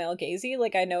so male gazy.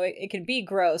 Like I know it can be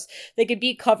gross. They could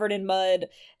be covered in mud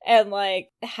and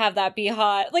like have that be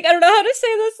hot. Like I don't know how to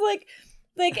say this. Like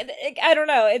I don't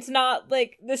know. It's not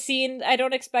like the scene. I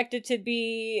don't expect it to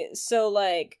be so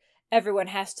like everyone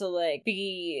has to like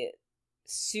be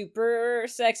super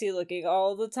sexy looking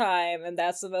all the time and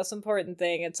that's the most important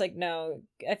thing. It's like, no,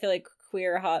 I feel like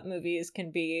queer hot movies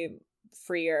can be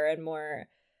freer and more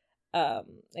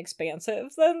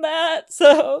expansive than that.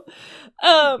 So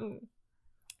I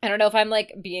don't know if I'm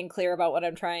like being clear about what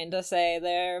I'm trying to say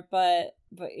there, but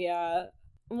yeah.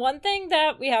 One thing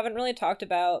that we haven't really talked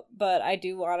about, but I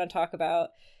do want to talk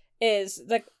about, is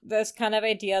this kind of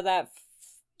idea that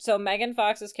so Megan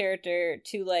Fox's character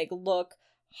to like look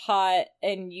hot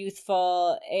and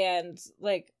youthful and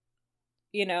like,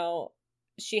 you know,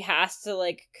 she has to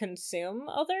like consume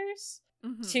others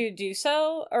to do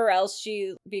so, or else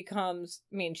she becomes,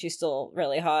 I mean, she's still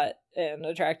really hot and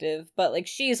attractive, but like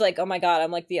she's like, oh my god,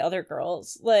 I'm like the other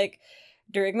girls. Like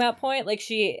during that point, like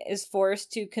she is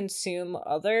forced to consume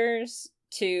others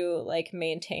to like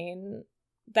maintain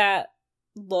that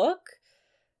look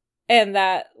and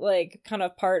that like kind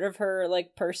of part of her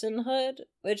like personhood,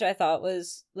 which I thought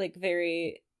was like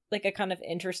very like a kind of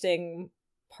interesting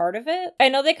part of it. I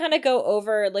know they kind of go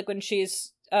over like when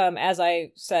she's as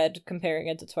I said, comparing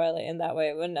it to Twilight in that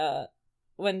way,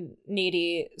 when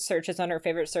Needy searches on her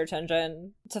favorite search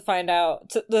engine to find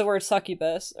out the word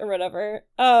succubus or whatever,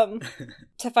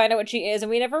 to find out what she is. And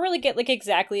we never really get like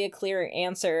exactly a clear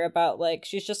answer about like,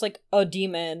 she's just like a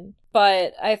demon.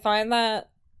 But I find that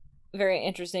very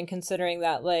interesting considering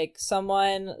that like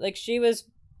someone, like she was,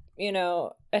 you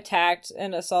know, attacked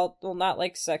and well, not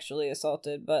like sexually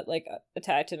assaulted, but like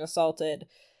attacked and assaulted.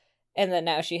 And then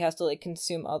now she has to like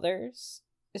consume others.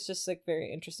 It's just like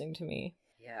very interesting to me.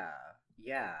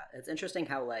 Yeah, it's interesting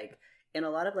how like in a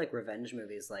lot of like revenge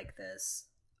movies like this,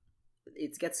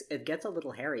 it gets a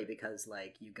little hairy because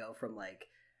like you go from like,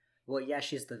 well, yeah,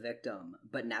 she's the victim,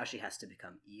 but now she has to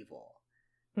become evil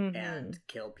and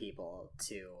kill people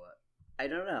to, I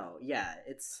don't know. Yeah,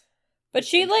 but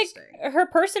she like her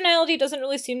personality doesn't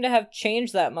really seem to have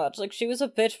changed that much. Like she was a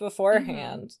bitch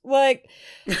beforehand. Like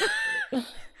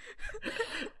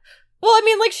well, I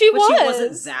mean, like, she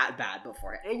wasn't that bad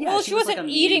before. Yeah, well, she wasn't like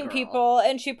eating people,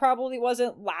 and she probably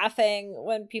wasn't laughing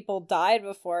when people died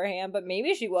beforehand, but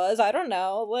maybe she was. I don't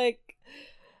know. Like,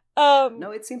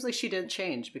 no, it seems like she didn't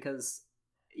change because,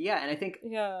 and I think,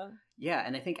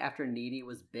 and I think after Needy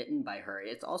was bitten by her,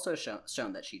 it's also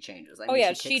shown that she changes. I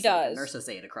mean, she does. Like, a nurse's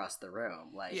aide across the room.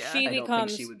 Like, she I don't think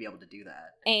she would be able to do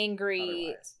that. Angry.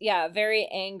 Otherwise. Yeah, very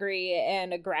angry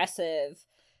and aggressive.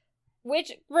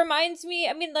 Which reminds me,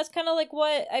 I mean, that's kind of like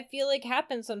what I feel like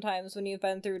happens sometimes when you've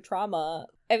been through trauma.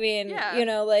 I mean, you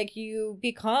know, like you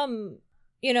become,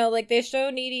 you know, like they show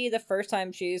Needy the first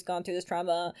time she's gone through this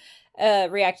trauma,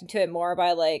 reacting to it more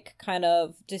by like kind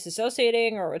of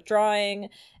disassociating or withdrawing.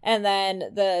 And then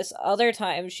this other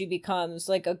time she becomes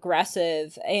like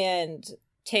aggressive and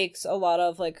takes a lot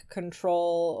of like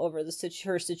control over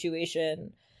her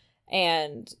situation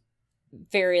and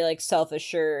very like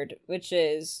self-assured, which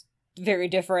is very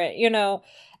different, you know.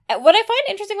 What I find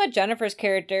interesting with Jennifer's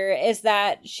character is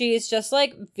that she's just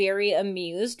like very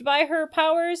amused by her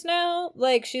powers now.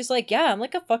 Like she's like, yeah, I'm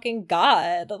like a fucking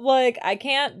god. Like I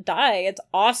can't die. It's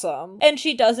awesome. And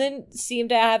she doesn't seem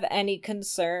to have any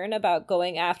concern about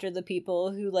going after the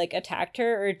people who like attacked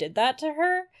her or did that to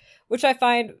her, which I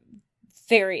find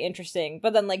very interesting.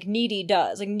 But then like Needy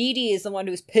does. Like Needy is the one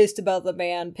who's pissed about the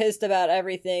man, pissed about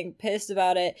everything, pissed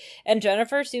about it. And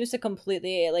Jennifer seems to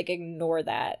completely like ignore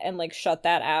that and like shut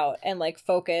that out and like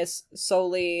focus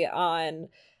solely on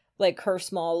like her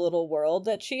small little world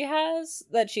that she has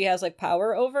like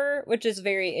power over, which is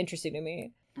very interesting to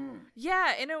me.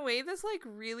 Yeah, in a way this like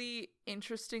really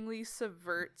interestingly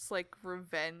subverts like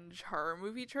revenge horror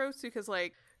movie tropes because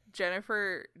like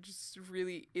Jennifer just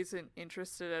really isn't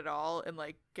interested at all in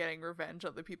like getting revenge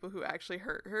on the people who actually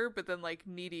hurt her, but then like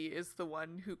Needy is the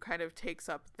one who kind of takes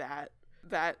up that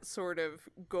sort of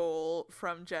goal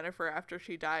from Jennifer after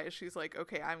she dies. She's like,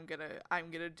 okay, I'm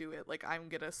gonna do it, like I'm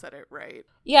gonna set it right.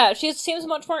 Yeah, she seems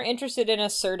much more interested in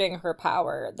asserting her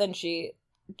power than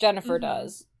Jennifer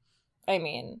does. I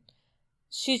mean,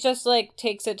 she just like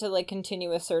takes it to like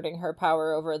continue asserting her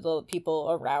power over the people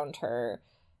around her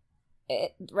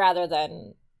rather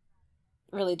than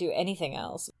really do anything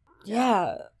else.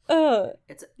 Yeah.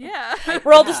 It's Yeah.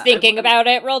 We're all just thinking about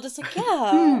it. We're all just like,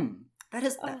 yeah.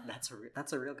 That's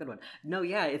a real good one. No,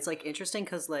 yeah, it's like interesting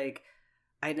because like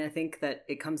I think that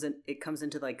it comes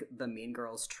into like the Mean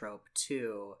Girls trope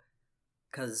too,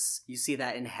 because you see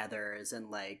that in Heathers and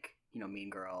like, you know, Mean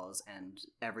Girls and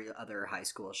every other high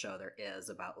school show there is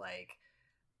about like,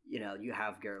 you know, you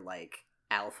have your like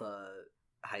alpha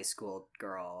high school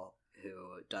girl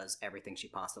who does everything she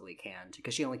possibly can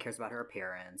because she only cares about her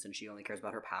appearance and she only cares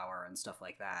about her power and stuff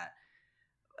like that.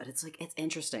 But it's like, it's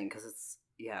interesting because it's,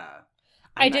 yeah.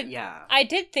 I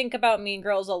did think about Mean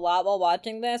Girls a lot while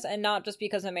watching this, and not just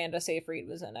because Amanda Seyfried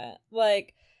was in it.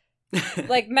 Like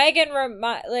Megan,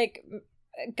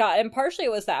 God, and partially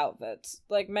it was the outfits.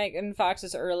 Like, Megan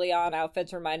Fox's early on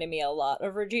outfits reminded me a lot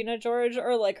of Regina George,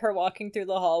 or like her walking through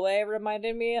the hallway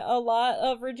reminded me a lot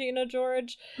of Regina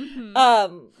George.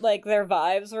 Mm-hmm. Like their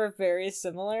vibes were very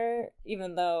similar,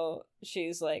 even though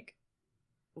she's like,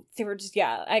 they were just,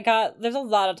 there's a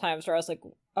lot of times where I was like,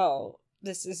 oh,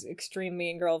 this is extreme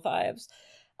Mean Girl vibes.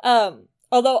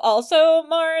 Although also,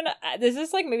 Marn, this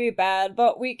is like maybe bad,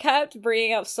 but we kept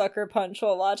bringing up Sucker Punch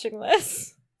while watching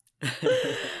this.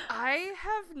 I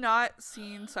have not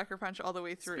seen Sucker Punch all the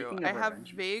way through. I have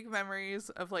vague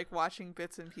memories of like watching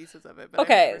bits and pieces of it. But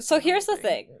okay, so here's the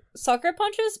thing. Sucker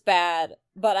Punch is bad,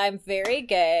 but I'm very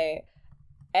gay,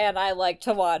 and I like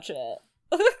to watch it.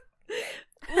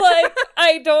 Like,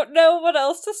 I don't know what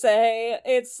else to say.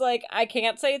 It's like, I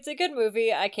can't say it's a good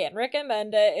movie. I can't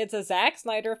recommend it. It's a Zack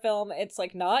Snyder film. It's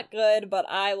like not good, but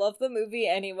I love the movie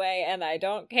anyway, and I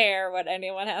don't care what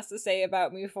anyone has to say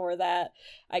about me for that.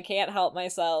 I can't help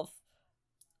myself.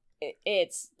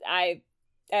 I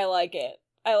like it.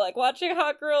 I like watching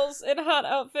hot girls in hot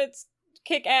outfits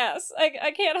kick ass.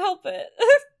 I can't help it.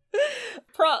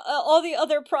 All the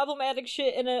other problematic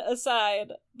shit in it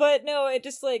aside. But no, it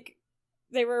just like,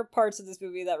 there were parts of this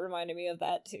movie that reminded me of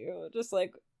that too. Just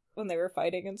like when they were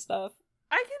fighting and stuff.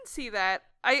 I can see that.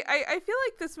 I feel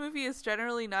like this movie is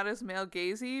generally not as male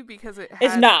gazy because it has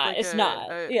it's not. Like it's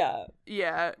not. Yeah.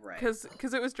 Yeah. Right.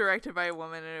 Because it was directed by a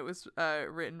woman and it was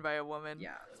written by a woman.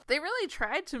 Yeah. They really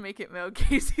tried to make it male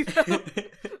gazy though.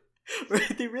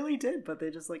 They really did, but they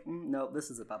just like, no,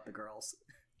 this is about the girls.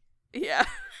 Yeah.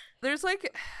 There's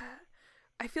like,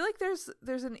 I feel like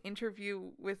there's an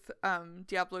interview with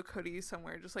Diablo Cody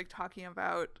somewhere just like talking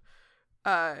about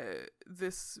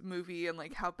this movie and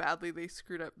like how badly they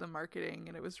screwed up the marketing,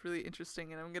 and it was really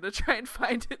interesting, and I'm gonna try and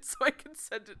find it so I can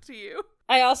send it to you.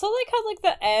 I also like how like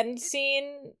the end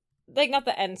scene, like not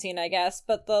the end scene I guess,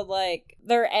 but the like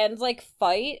their end like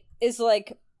fight is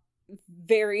like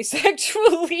very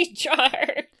sexually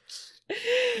charged.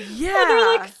 Yeah. And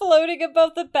they're like floating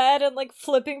above the bed and like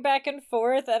flipping back and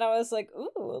forth, and I was like,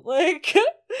 ooh, like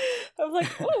I'm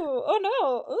like, ooh, oh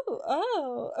no, ooh,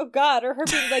 oh god, or her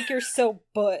being like, you're so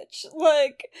butch.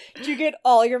 Like, do you get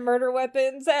all your murder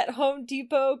weapons at Home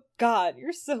Depot? God,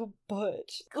 you're so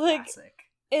butch. Classic.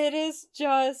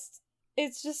 Like,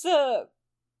 it's just a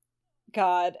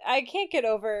God, I can't get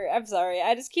over. I'm sorry.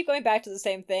 I just keep going back to the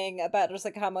same thing about just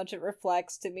like how much it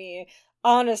reflects to me,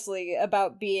 honestly,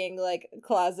 about being like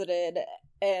closeted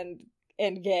and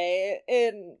gay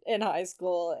in high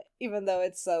school. Even though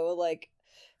it's so like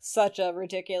such a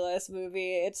ridiculous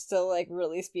movie, it still like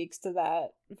really speaks to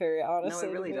that very honestly.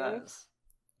 No, it really does.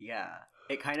 Yeah,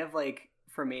 it kind of like,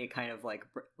 for me, it kind of like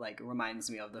reminds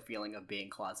me of the feeling of being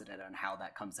closeted and how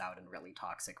that comes out in really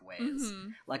toxic ways. Mm-hmm.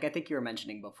 Like I think you were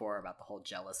mentioning before about the whole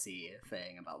jealousy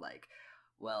thing about like,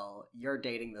 well, you're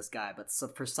dating this guy, but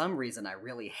for some reason I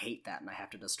really hate that and I have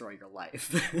to destroy your life.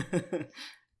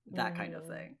 That kind of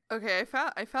thing. Okay,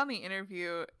 I found the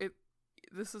interview.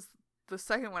 This is the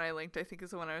second one I linked, I think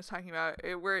is the one I was talking about,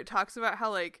 where it talks about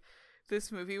how like this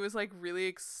movie was like really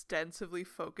extensively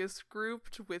focus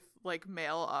grouped with like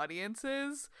male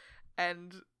audiences,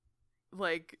 and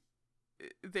like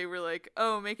they were like,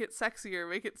 oh, make it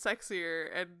sexier,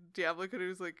 and Diablo Cody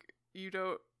was like, you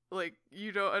don't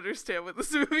understand what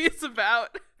this movie is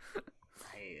about.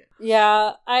 Right.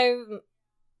 Yeah,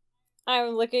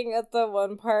 I'm looking at the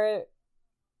one part.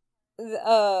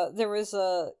 There was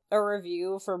a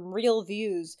review from Real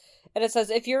Views, and it says,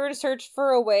 if you're in search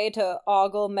for a way to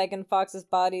ogle Megan Fox's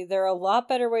body, there are a lot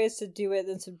better ways to do it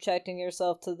than subjecting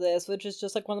yourself to this, which is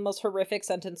just like one of the most horrific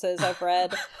sentences I've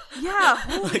read.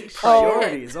 Yeah, like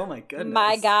priorities. Oh my goodness.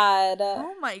 My god.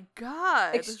 Oh my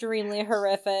god. Extremely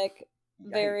horrific.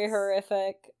 Yikes. Very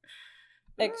horrific.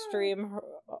 Extreme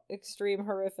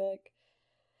horrific.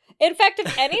 In fact,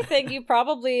 if anything, you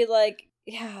probably like,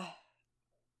 yeah.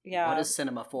 What is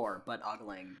cinema for but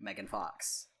ogling Megan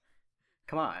Fox?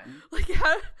 Come on. Like,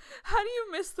 how do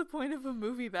you miss the point of a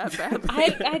movie that badly?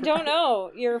 I don't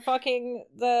know. You're fucking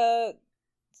the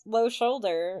Low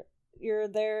Shoulder. You're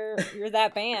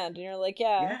that band, and you're like,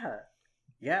 yeah.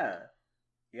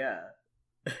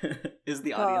 Is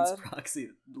the audience proxy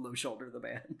Low Shoulder the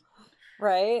band?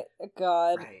 Right?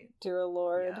 God, Right. dear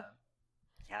Lord.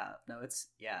 Yeah. No, it's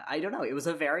I don't know. It was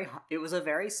a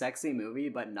very sexy movie,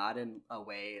 but not in a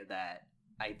way that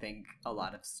I think a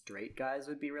lot of straight guys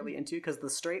would be really into, because the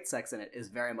straight sex in it is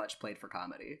very much played for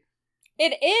comedy.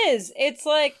 It is. It's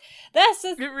like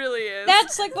It really is.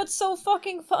 That's like what's so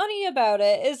fucking funny about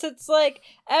it is it's like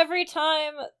every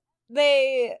time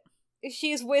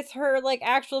she's with her like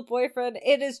actual boyfriend,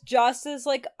 it is just as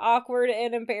like awkward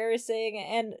and embarrassing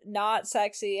and not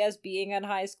sexy as being in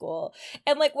high school.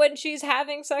 And like when she's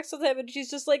having sex with him and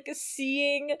she's just like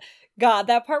seeing, God,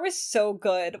 that part was so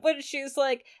good. When she's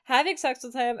like having sex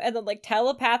with him and then like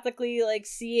telepathically like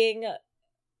seeing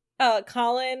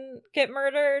Colin get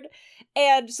murdered,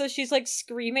 and so she's like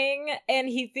screaming, and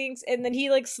then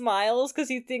he like smiles because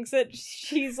he thinks that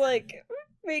she's like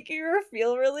making her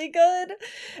feel really good,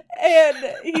 and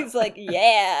he's like,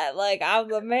 yeah, like I'm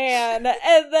the man.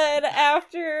 And then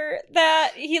after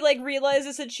that he like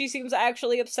realizes that she seems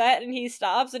actually upset, and he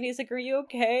stops and he's like, are you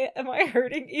okay? Am I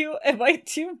hurting you? Am I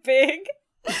too big?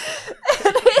 And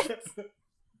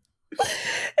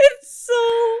it's so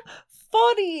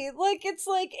funny.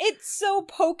 It's so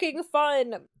poking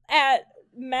fun at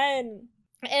men,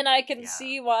 and I can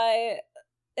see why.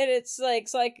 And it's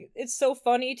it's so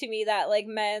funny to me that like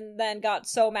men then got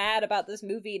so mad about this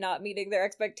movie not meeting their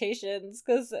expectations,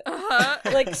 because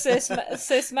like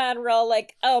cis men were all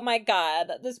like, oh my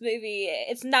god, this movie,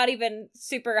 it's not even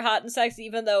super hot and sexy,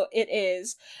 even though it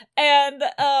is. And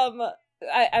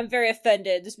I'm very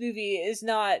offended. This movie is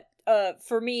not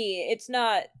for me, it's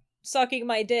not sucking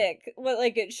my dick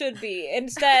like it should be.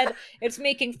 Instead, it's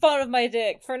making fun of my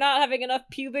dick for not having enough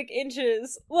pubic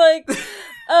inches. Like,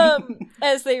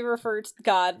 as they refer to,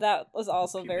 God, that was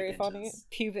also Pubic very inches. funny.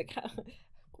 Pubic.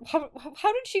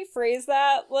 How did she phrase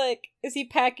that? Like, is he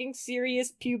packing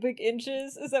serious pubic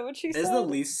inches? Is that what she said? This is the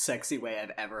least sexy way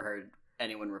I've ever heard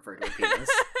anyone refer to a penis.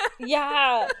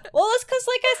 Yeah. Well, it's because,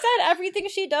 like I said, everything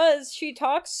she does, she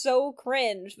talks so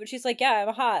cringe, but she's like, yeah,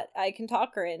 I'm hot. I can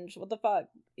talk cringe. What the fuck?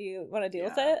 You want to deal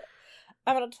with it?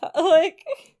 I'm gonna talk, like...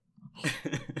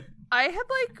 I had,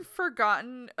 like,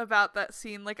 forgotten about that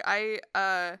scene. Like,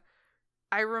 I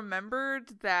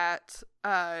remembered that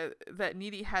that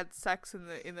Needy had sex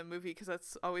in the movie, because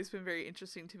that's always been very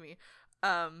interesting to me.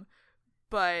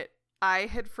 But I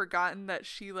had forgotten that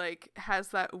she like has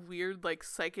that weird like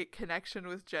psychic connection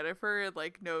with Jennifer and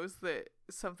like knows that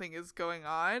something is going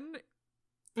on.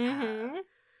 Mm-hmm.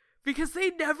 Because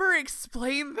they never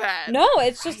explain that. No,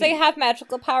 it's just they have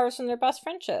magical powers from their best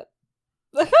friendship.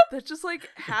 That just like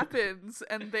happens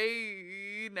and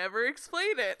they never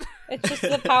explain it. It's just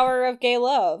the power of gay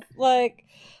love. Like,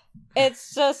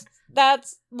 it's just,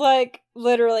 that's like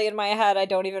literally in my head, I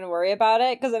don't even worry about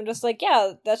it, because I'm just like,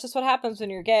 yeah, that's just what happens when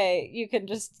you're gay. You can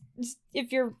just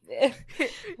if you're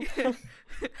if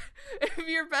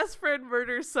your best friend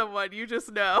murders someone, you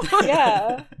just know.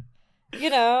 Yeah, you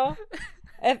know,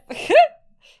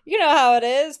 you know how it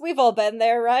is. We've all been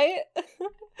there, right?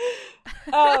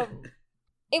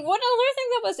 And one other thing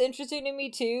that was interesting to me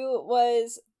too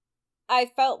was I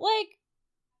felt like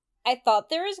I thought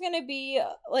there was gonna be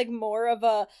like more of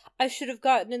a, I should have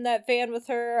gotten in that van with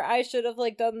her, I should have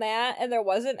like done that, and there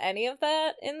wasn't any of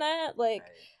that in that. Like,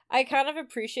 I kind of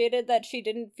appreciated that she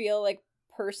didn't feel like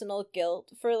personal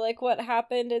guilt for like what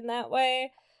happened in that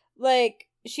way. Like,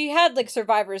 she had like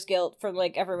survivor's guilt from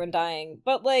like everyone dying,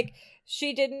 but like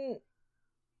she didn't,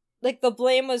 like, the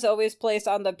blame was always placed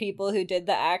on the people who did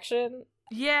the action.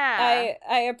 Yeah.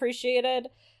 I appreciated.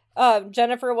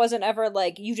 Jennifer wasn't ever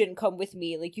like, you didn't come with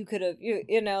me, like you could have,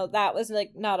 you know, that was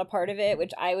like not a part of it,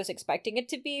 which I was expecting it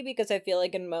to be, because I feel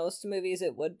like in most movies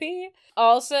it would be.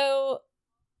 Also,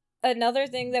 another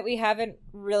thing that we haven't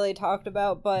really talked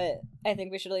about, but I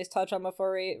think we should at least touch on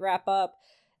before we wrap up,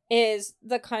 is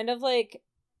the kind of like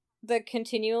the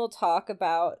continual talk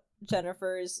about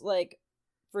Jennifer's like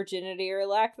virginity or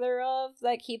lack thereof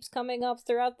that keeps coming up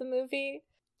throughout the movie.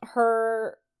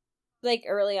 Her, like,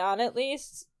 early on at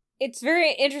least, it's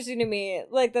very interesting to me,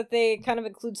 like, that they kind of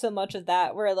include so much of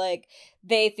that, where, like,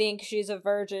 they think she's a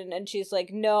virgin, and she's like,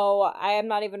 no, I am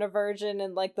not even a virgin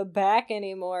in, like, the back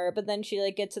anymore, but then she,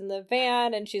 like, gets in the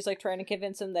van, and she's, like, trying to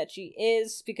convince him that she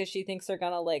is, because she thinks they're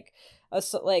gonna, like,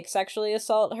 sexually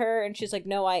assault her, and she's like,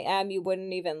 no, I am, you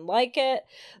wouldn't even like it,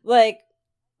 like,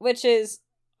 which is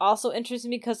also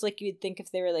interesting because like you'd think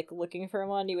if they were like looking for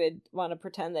one, you would want to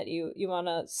pretend that you want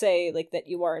to say like that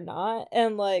you are not,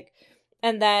 and like,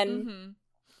 and then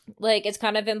like it's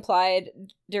kind of implied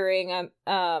during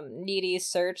Needy's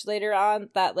search later on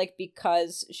that like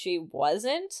because she was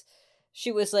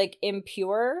like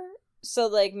impure, so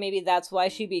like maybe that's why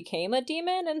she became a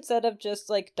demon instead of just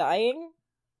like dying,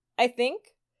 I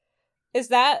think. Is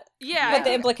that what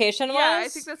the implication was? Yeah, I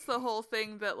think that's the whole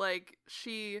thing, that like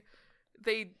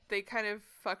they kind of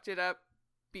fucked it up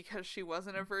because she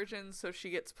wasn't a virgin, so she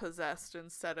gets possessed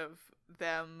instead of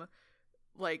them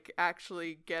like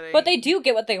actually getting. But they do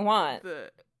get what they want.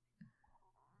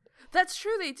 That's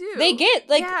true, they do. They get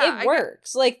like it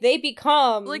works. Like they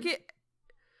become like it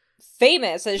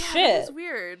famous as shit. It's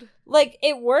weird. Like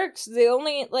it works. The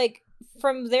only like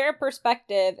from their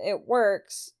perspective, it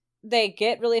works. They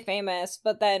get really famous,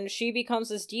 but then she becomes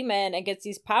this demon and gets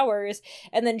these powers,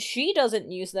 and then she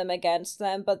doesn't use them against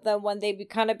them, but then when they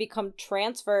kind of become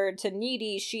transferred to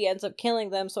Needy, she ends up killing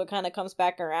them, so it kind of comes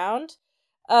back around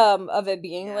of it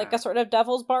being like a sort of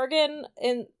devil's bargain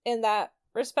in that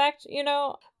respect, you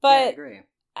know? But I agree.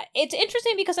 It's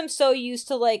interesting because I'm so used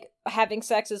to like having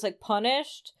sex is like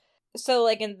punished, so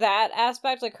like in that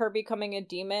aspect, like her becoming a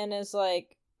demon is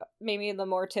like maybe the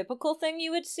more typical thing you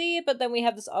would see, but then we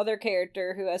have this other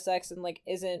character who has sex and like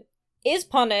is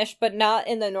punished, but not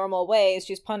in the normal ways.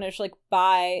 She's punished like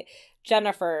by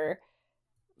Jennifer,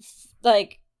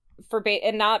 like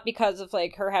and not because of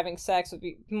like her having sex, would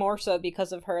be more so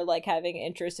because of her like having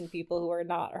interest in people who are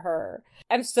not her.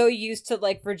 I'm so used to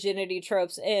like virginity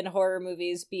tropes in horror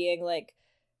movies being like,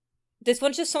 this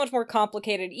one's just so much more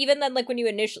complicated, even than like when you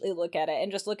initially look at it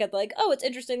and just look at like, oh, it's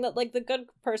interesting that like the good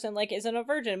person like isn't a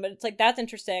virgin, but it's like that's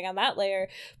interesting on that layer.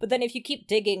 But then if you keep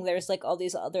digging, there's like all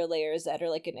these other layers that are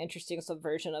like an interesting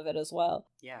subversion of it as well.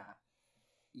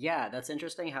 Yeah, that's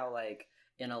interesting how like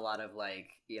in a lot of like,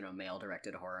 you know, male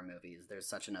directed horror movies, there's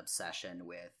such an obsession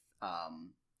with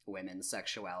women's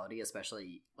sexuality,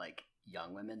 especially like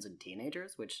young women's and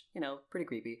teenagers, which, you know, pretty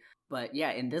creepy. But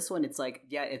yeah, in this one, it's like,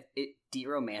 yeah, it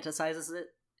de-romanticizes it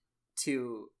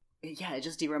it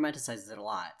just de-romanticizes it a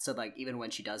lot. So like, even when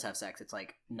she does have sex, it's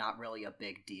like not really a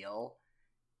big deal.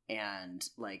 And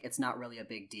like, it's not really a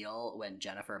big deal when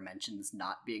Jennifer mentions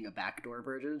not being a backdoor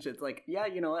virgin. It's like, yeah,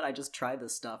 you know what? I just tried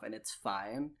this stuff and it's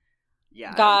fine.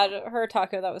 Yeah. God, her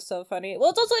talking, that was so funny.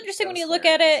 Well, it's also interesting when you look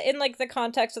at it in like the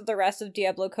context of the rest of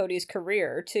Diablo Cody's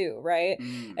career too, right?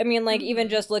 I mean, like even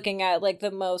just looking at like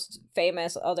the most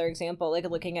famous other example, like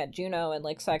looking at Juno and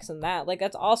like sex and that, like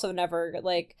that's also never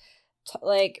like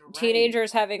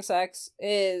teenagers having sex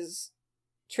is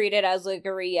treated as like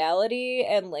a reality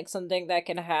and like something that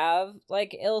can have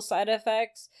like ill side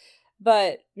effects,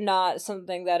 but not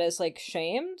something that is like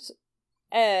shamed.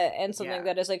 And something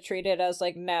that is like treated as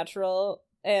like natural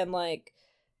and like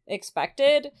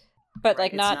expected, but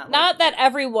like not that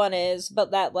everyone is,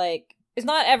 but that like it's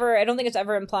not ever. I don't think it's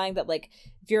ever implying that like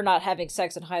if you're not having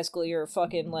sex in high school, you're a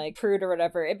fucking like prude or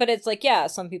whatever. But it's like, yeah,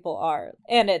 some people are,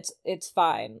 and it's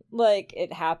fine. Like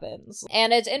it happens,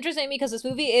 and it's interesting because this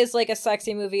movie is like a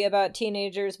sexy movie about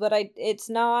teenagers, but it's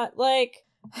not like.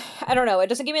 I don't know. It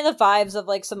doesn't give me the vibes of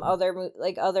like some other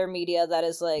other media that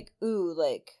is like, ooh,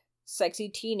 like sexy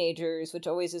teenagers, which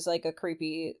always is like a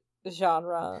creepy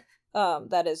genre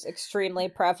that is extremely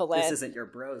prevalent. This isn't your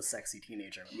bro's sexy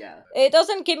teenager. Yeah, it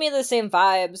doesn't give me the same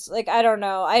vibes. Like I don't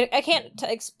know, I can't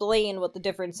explain what the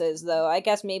difference is though. I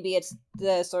guess maybe it's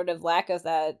the sort of lack of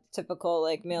that typical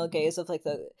like male gaze of like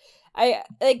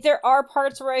there are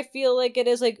parts where I feel like it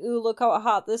is like, ooh, look how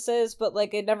hot this is, but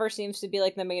like it never seems to be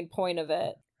like the main point of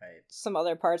it. Right. Some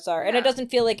other parts are, and it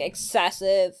doesn't feel like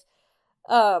excessive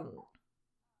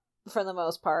for the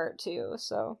most part too.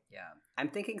 So yeah, I'm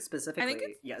thinking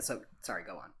specifically so sorry,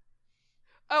 go on.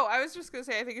 Oh, I was just gonna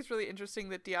say, I think it's really interesting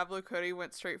that Diablo Cody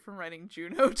went straight from writing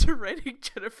Juno to writing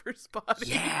Jennifer's body.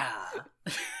 Yeah.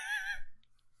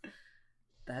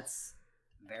 That's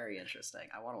very interesting.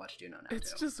 I want to watch Juno now.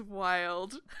 It's just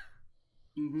wild.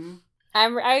 Mm-hmm.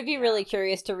 I'd be really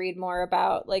curious to read more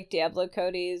about like Diablo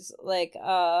Cody's like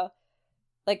kind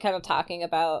of talking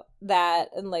about that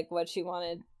and like what she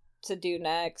wanted to do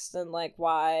next and like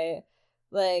why.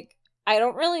 Like I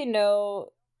don't really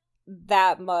know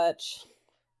that much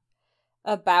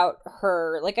about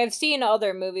her. Like I've seen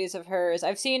other movies of hers.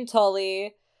 I've seen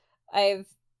Tully. I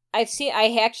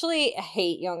actually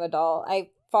hate Young Adult. I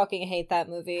fucking hate that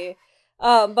movie.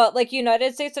 But like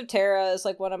United States of Terra is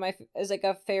like is like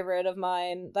a favorite of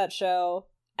mine, that show.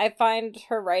 I find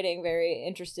her writing very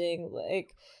interesting,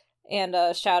 like, and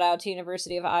shout out to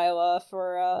University of Iowa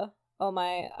for all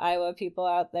my Iowa people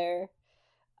out there.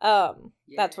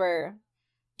 That's where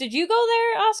Did you go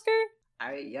there, Oscar?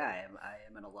 I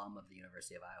am an alum of the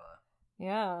University of Iowa.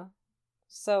 Yeah.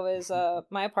 So is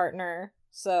my partner.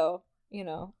 So, you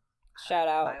know, shout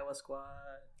out. Iowa squad.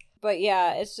 But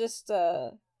yeah, it's just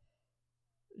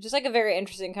like a very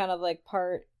interesting kind of like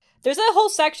part. There's a whole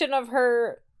section of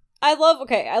her. I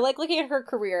like looking at her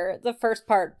career. The first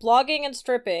part, blogging and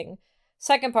stripping.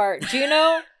 Second part,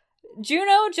 Juno,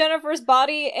 Jennifer's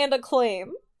Body, and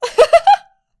Acclaim.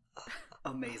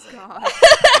 Amazing. God.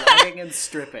 Blogging and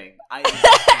stripping. I love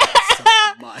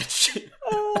that so much.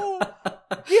 Oh,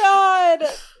 God.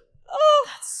 Oh,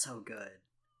 that's so good.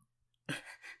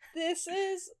 This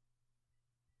is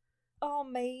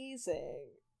amazing.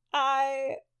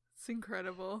 It's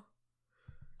incredible.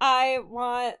 I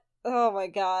want. Oh my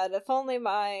God! If only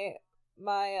my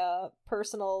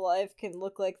personal life can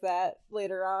look like that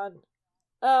later on.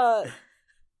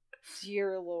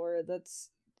 Dear Lord, that's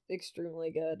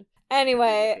extremely good.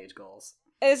 Anyway, Page goals.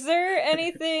 Is there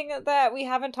anything that we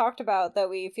haven't talked about that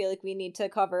we feel like we need to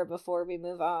cover before we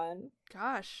move on?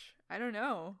 Gosh, I don't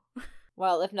know.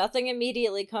 Well, if nothing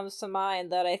immediately comes to mind,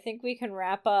 then I think we can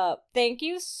wrap up. Thank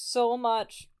you so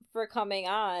much for coming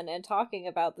on and talking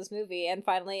about this movie. And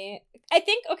finally, I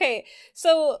think, okay,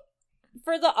 so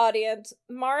for the audience,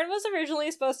 Marin was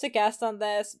originally supposed to guest on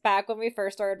this back when we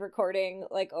first started recording,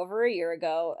 like over a year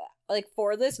ago, like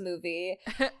for this movie.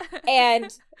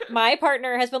 And my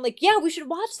partner has been like, yeah, we should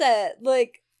watch that,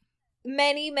 like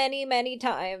many, many, many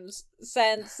times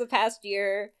since the past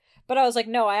year. But I was like,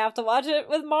 no, I have to watch it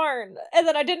with Marn. And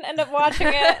then I didn't end up watching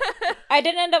it. I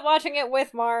didn't end up watching it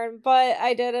with Marn, but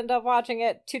I did end up watching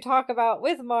it to talk about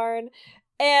with Marn.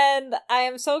 And I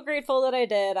am so grateful that I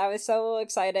did. I was so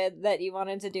excited that you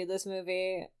wanted to do this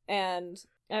movie. And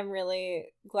I'm really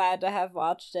glad to have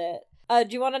watched it. Do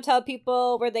you want to tell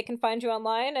people where they can find you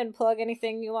online and plug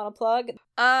anything you want to plug?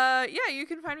 Yeah, you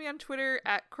can find me on Twitter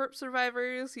at Corpse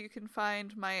Survivors. You can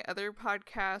find my other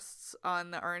podcasts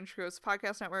on the Orange Ghost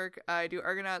Podcast Network. I do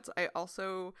Argonauts. I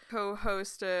also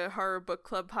co-host a horror book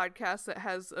club podcast that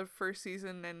has a first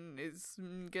season and is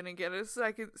gonna get a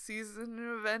second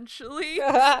season eventually.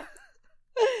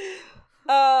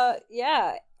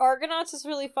 Yeah, Argonauts is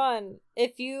really fun.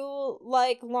 If you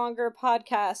like longer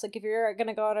podcasts, like if you're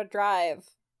gonna go on a drive,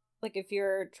 like if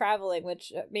you're traveling,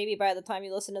 which maybe by the time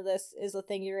you listen to this is the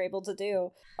thing you're able to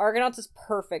do, Argonauts is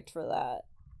perfect for that.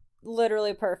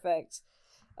 Literally perfect.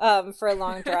 For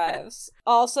long drives.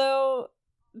 Also,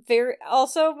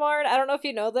 Marn, I don't know if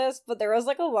you know this, but there was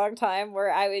like a long time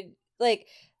where I would like,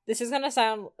 this is gonna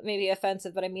sound maybe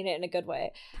offensive, but I mean it in a good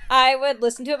way. I would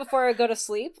listen to it before I would go to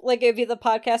sleep. Like, it'd be the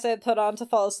podcast I'd put on to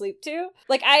fall asleep to.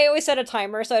 Like, I always set a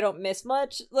timer so I don't miss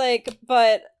much. Like,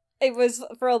 but it was,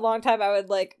 for a long time, I would,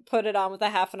 like, put it on with a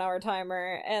half-an-hour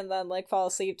timer and then, like, fall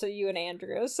asleep to you and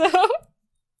Andrew, so...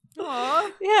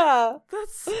 Aww. Yeah.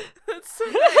 That's so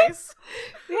nice.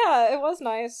 Yeah, it was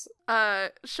nice.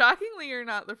 Shockingly, you're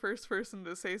not the first person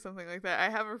to say something like that.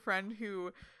 I have a friend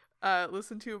who...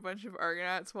 listened to a bunch of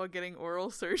Argonauts while getting oral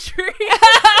surgery.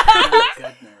 Oh,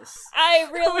 goodness. I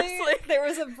really... There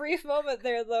was a brief moment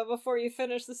there, though, before you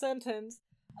finished the sentence.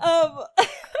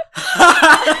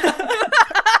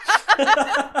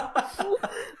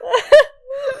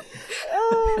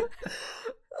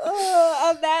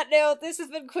 On that note, this has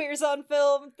been Queers on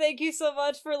Film. Thank you so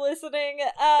much for listening.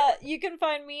 You can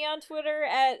find me on Twitter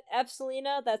at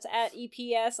Epsilina. That's at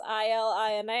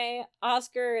EPSILINA.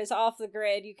 Oscar is off the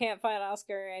grid. You can't find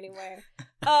Oscar anywhere.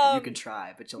 You can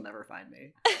try, but you'll never find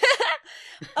me.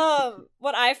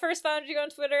 When I first found you on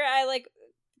Twitter, I like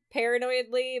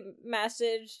paranoidly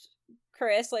messaged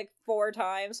Chris like 4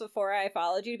 times before I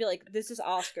followed you to be like, this is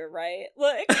Oscar, right?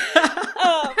 Like,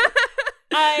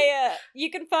 you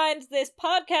can find this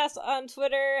podcast on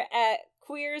Twitter at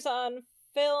Queers on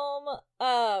Film.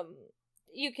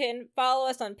 You can follow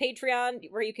us on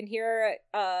Patreon, where you can hear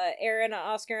Aaron,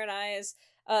 Oscar, and I's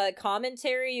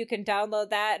commentary. You can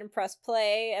download that and press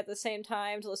play at the same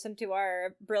time to listen to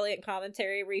our brilliant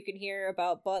commentary, where you can hear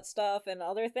about butt stuff and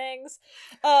other things.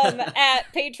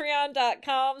 At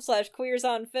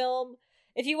patreon.com/queersonfilm.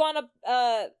 If you want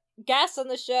to guest on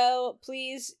the show,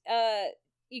 please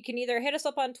you can either hit us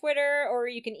up on Twitter or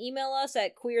you can email us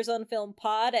at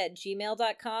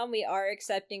queersonfilmpod@gmail.com. We are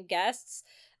accepting guests.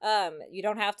 You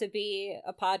don't have to be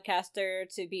a podcaster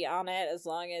to be on it, as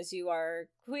long as you are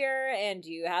queer and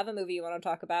you have a movie you want to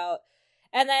talk about.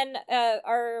 And then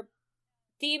our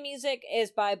theme music is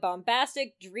by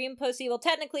Bombastic Dream Pussy. Well,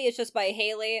 technically it's just by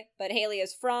Haley, but Haley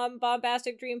is from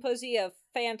Bombastic Dream Pussy, a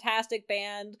fantastic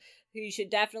band who you should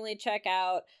definitely check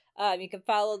out. You can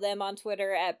follow them on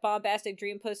Twitter at Bombastic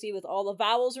Dream Pussy with all the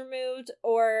vowels removed,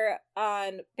 or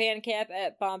on Bandcamp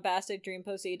at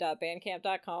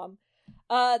bombasticdreampussy.bandcamp.com.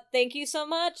 Thank you so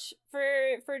much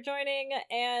for joining,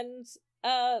 and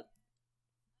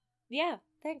yeah,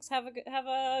 thanks. Have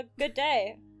a good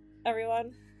day,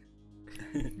 everyone.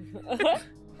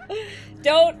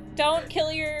 Don't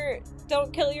kill your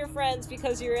friends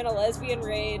because you're in a lesbian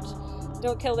rage.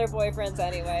 Don't kill their boyfriends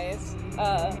anyways.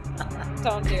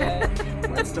 Don't do it.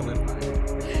 Let's still live by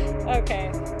it.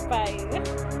 Okay. Bye.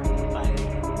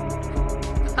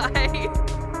 Bye. Bye.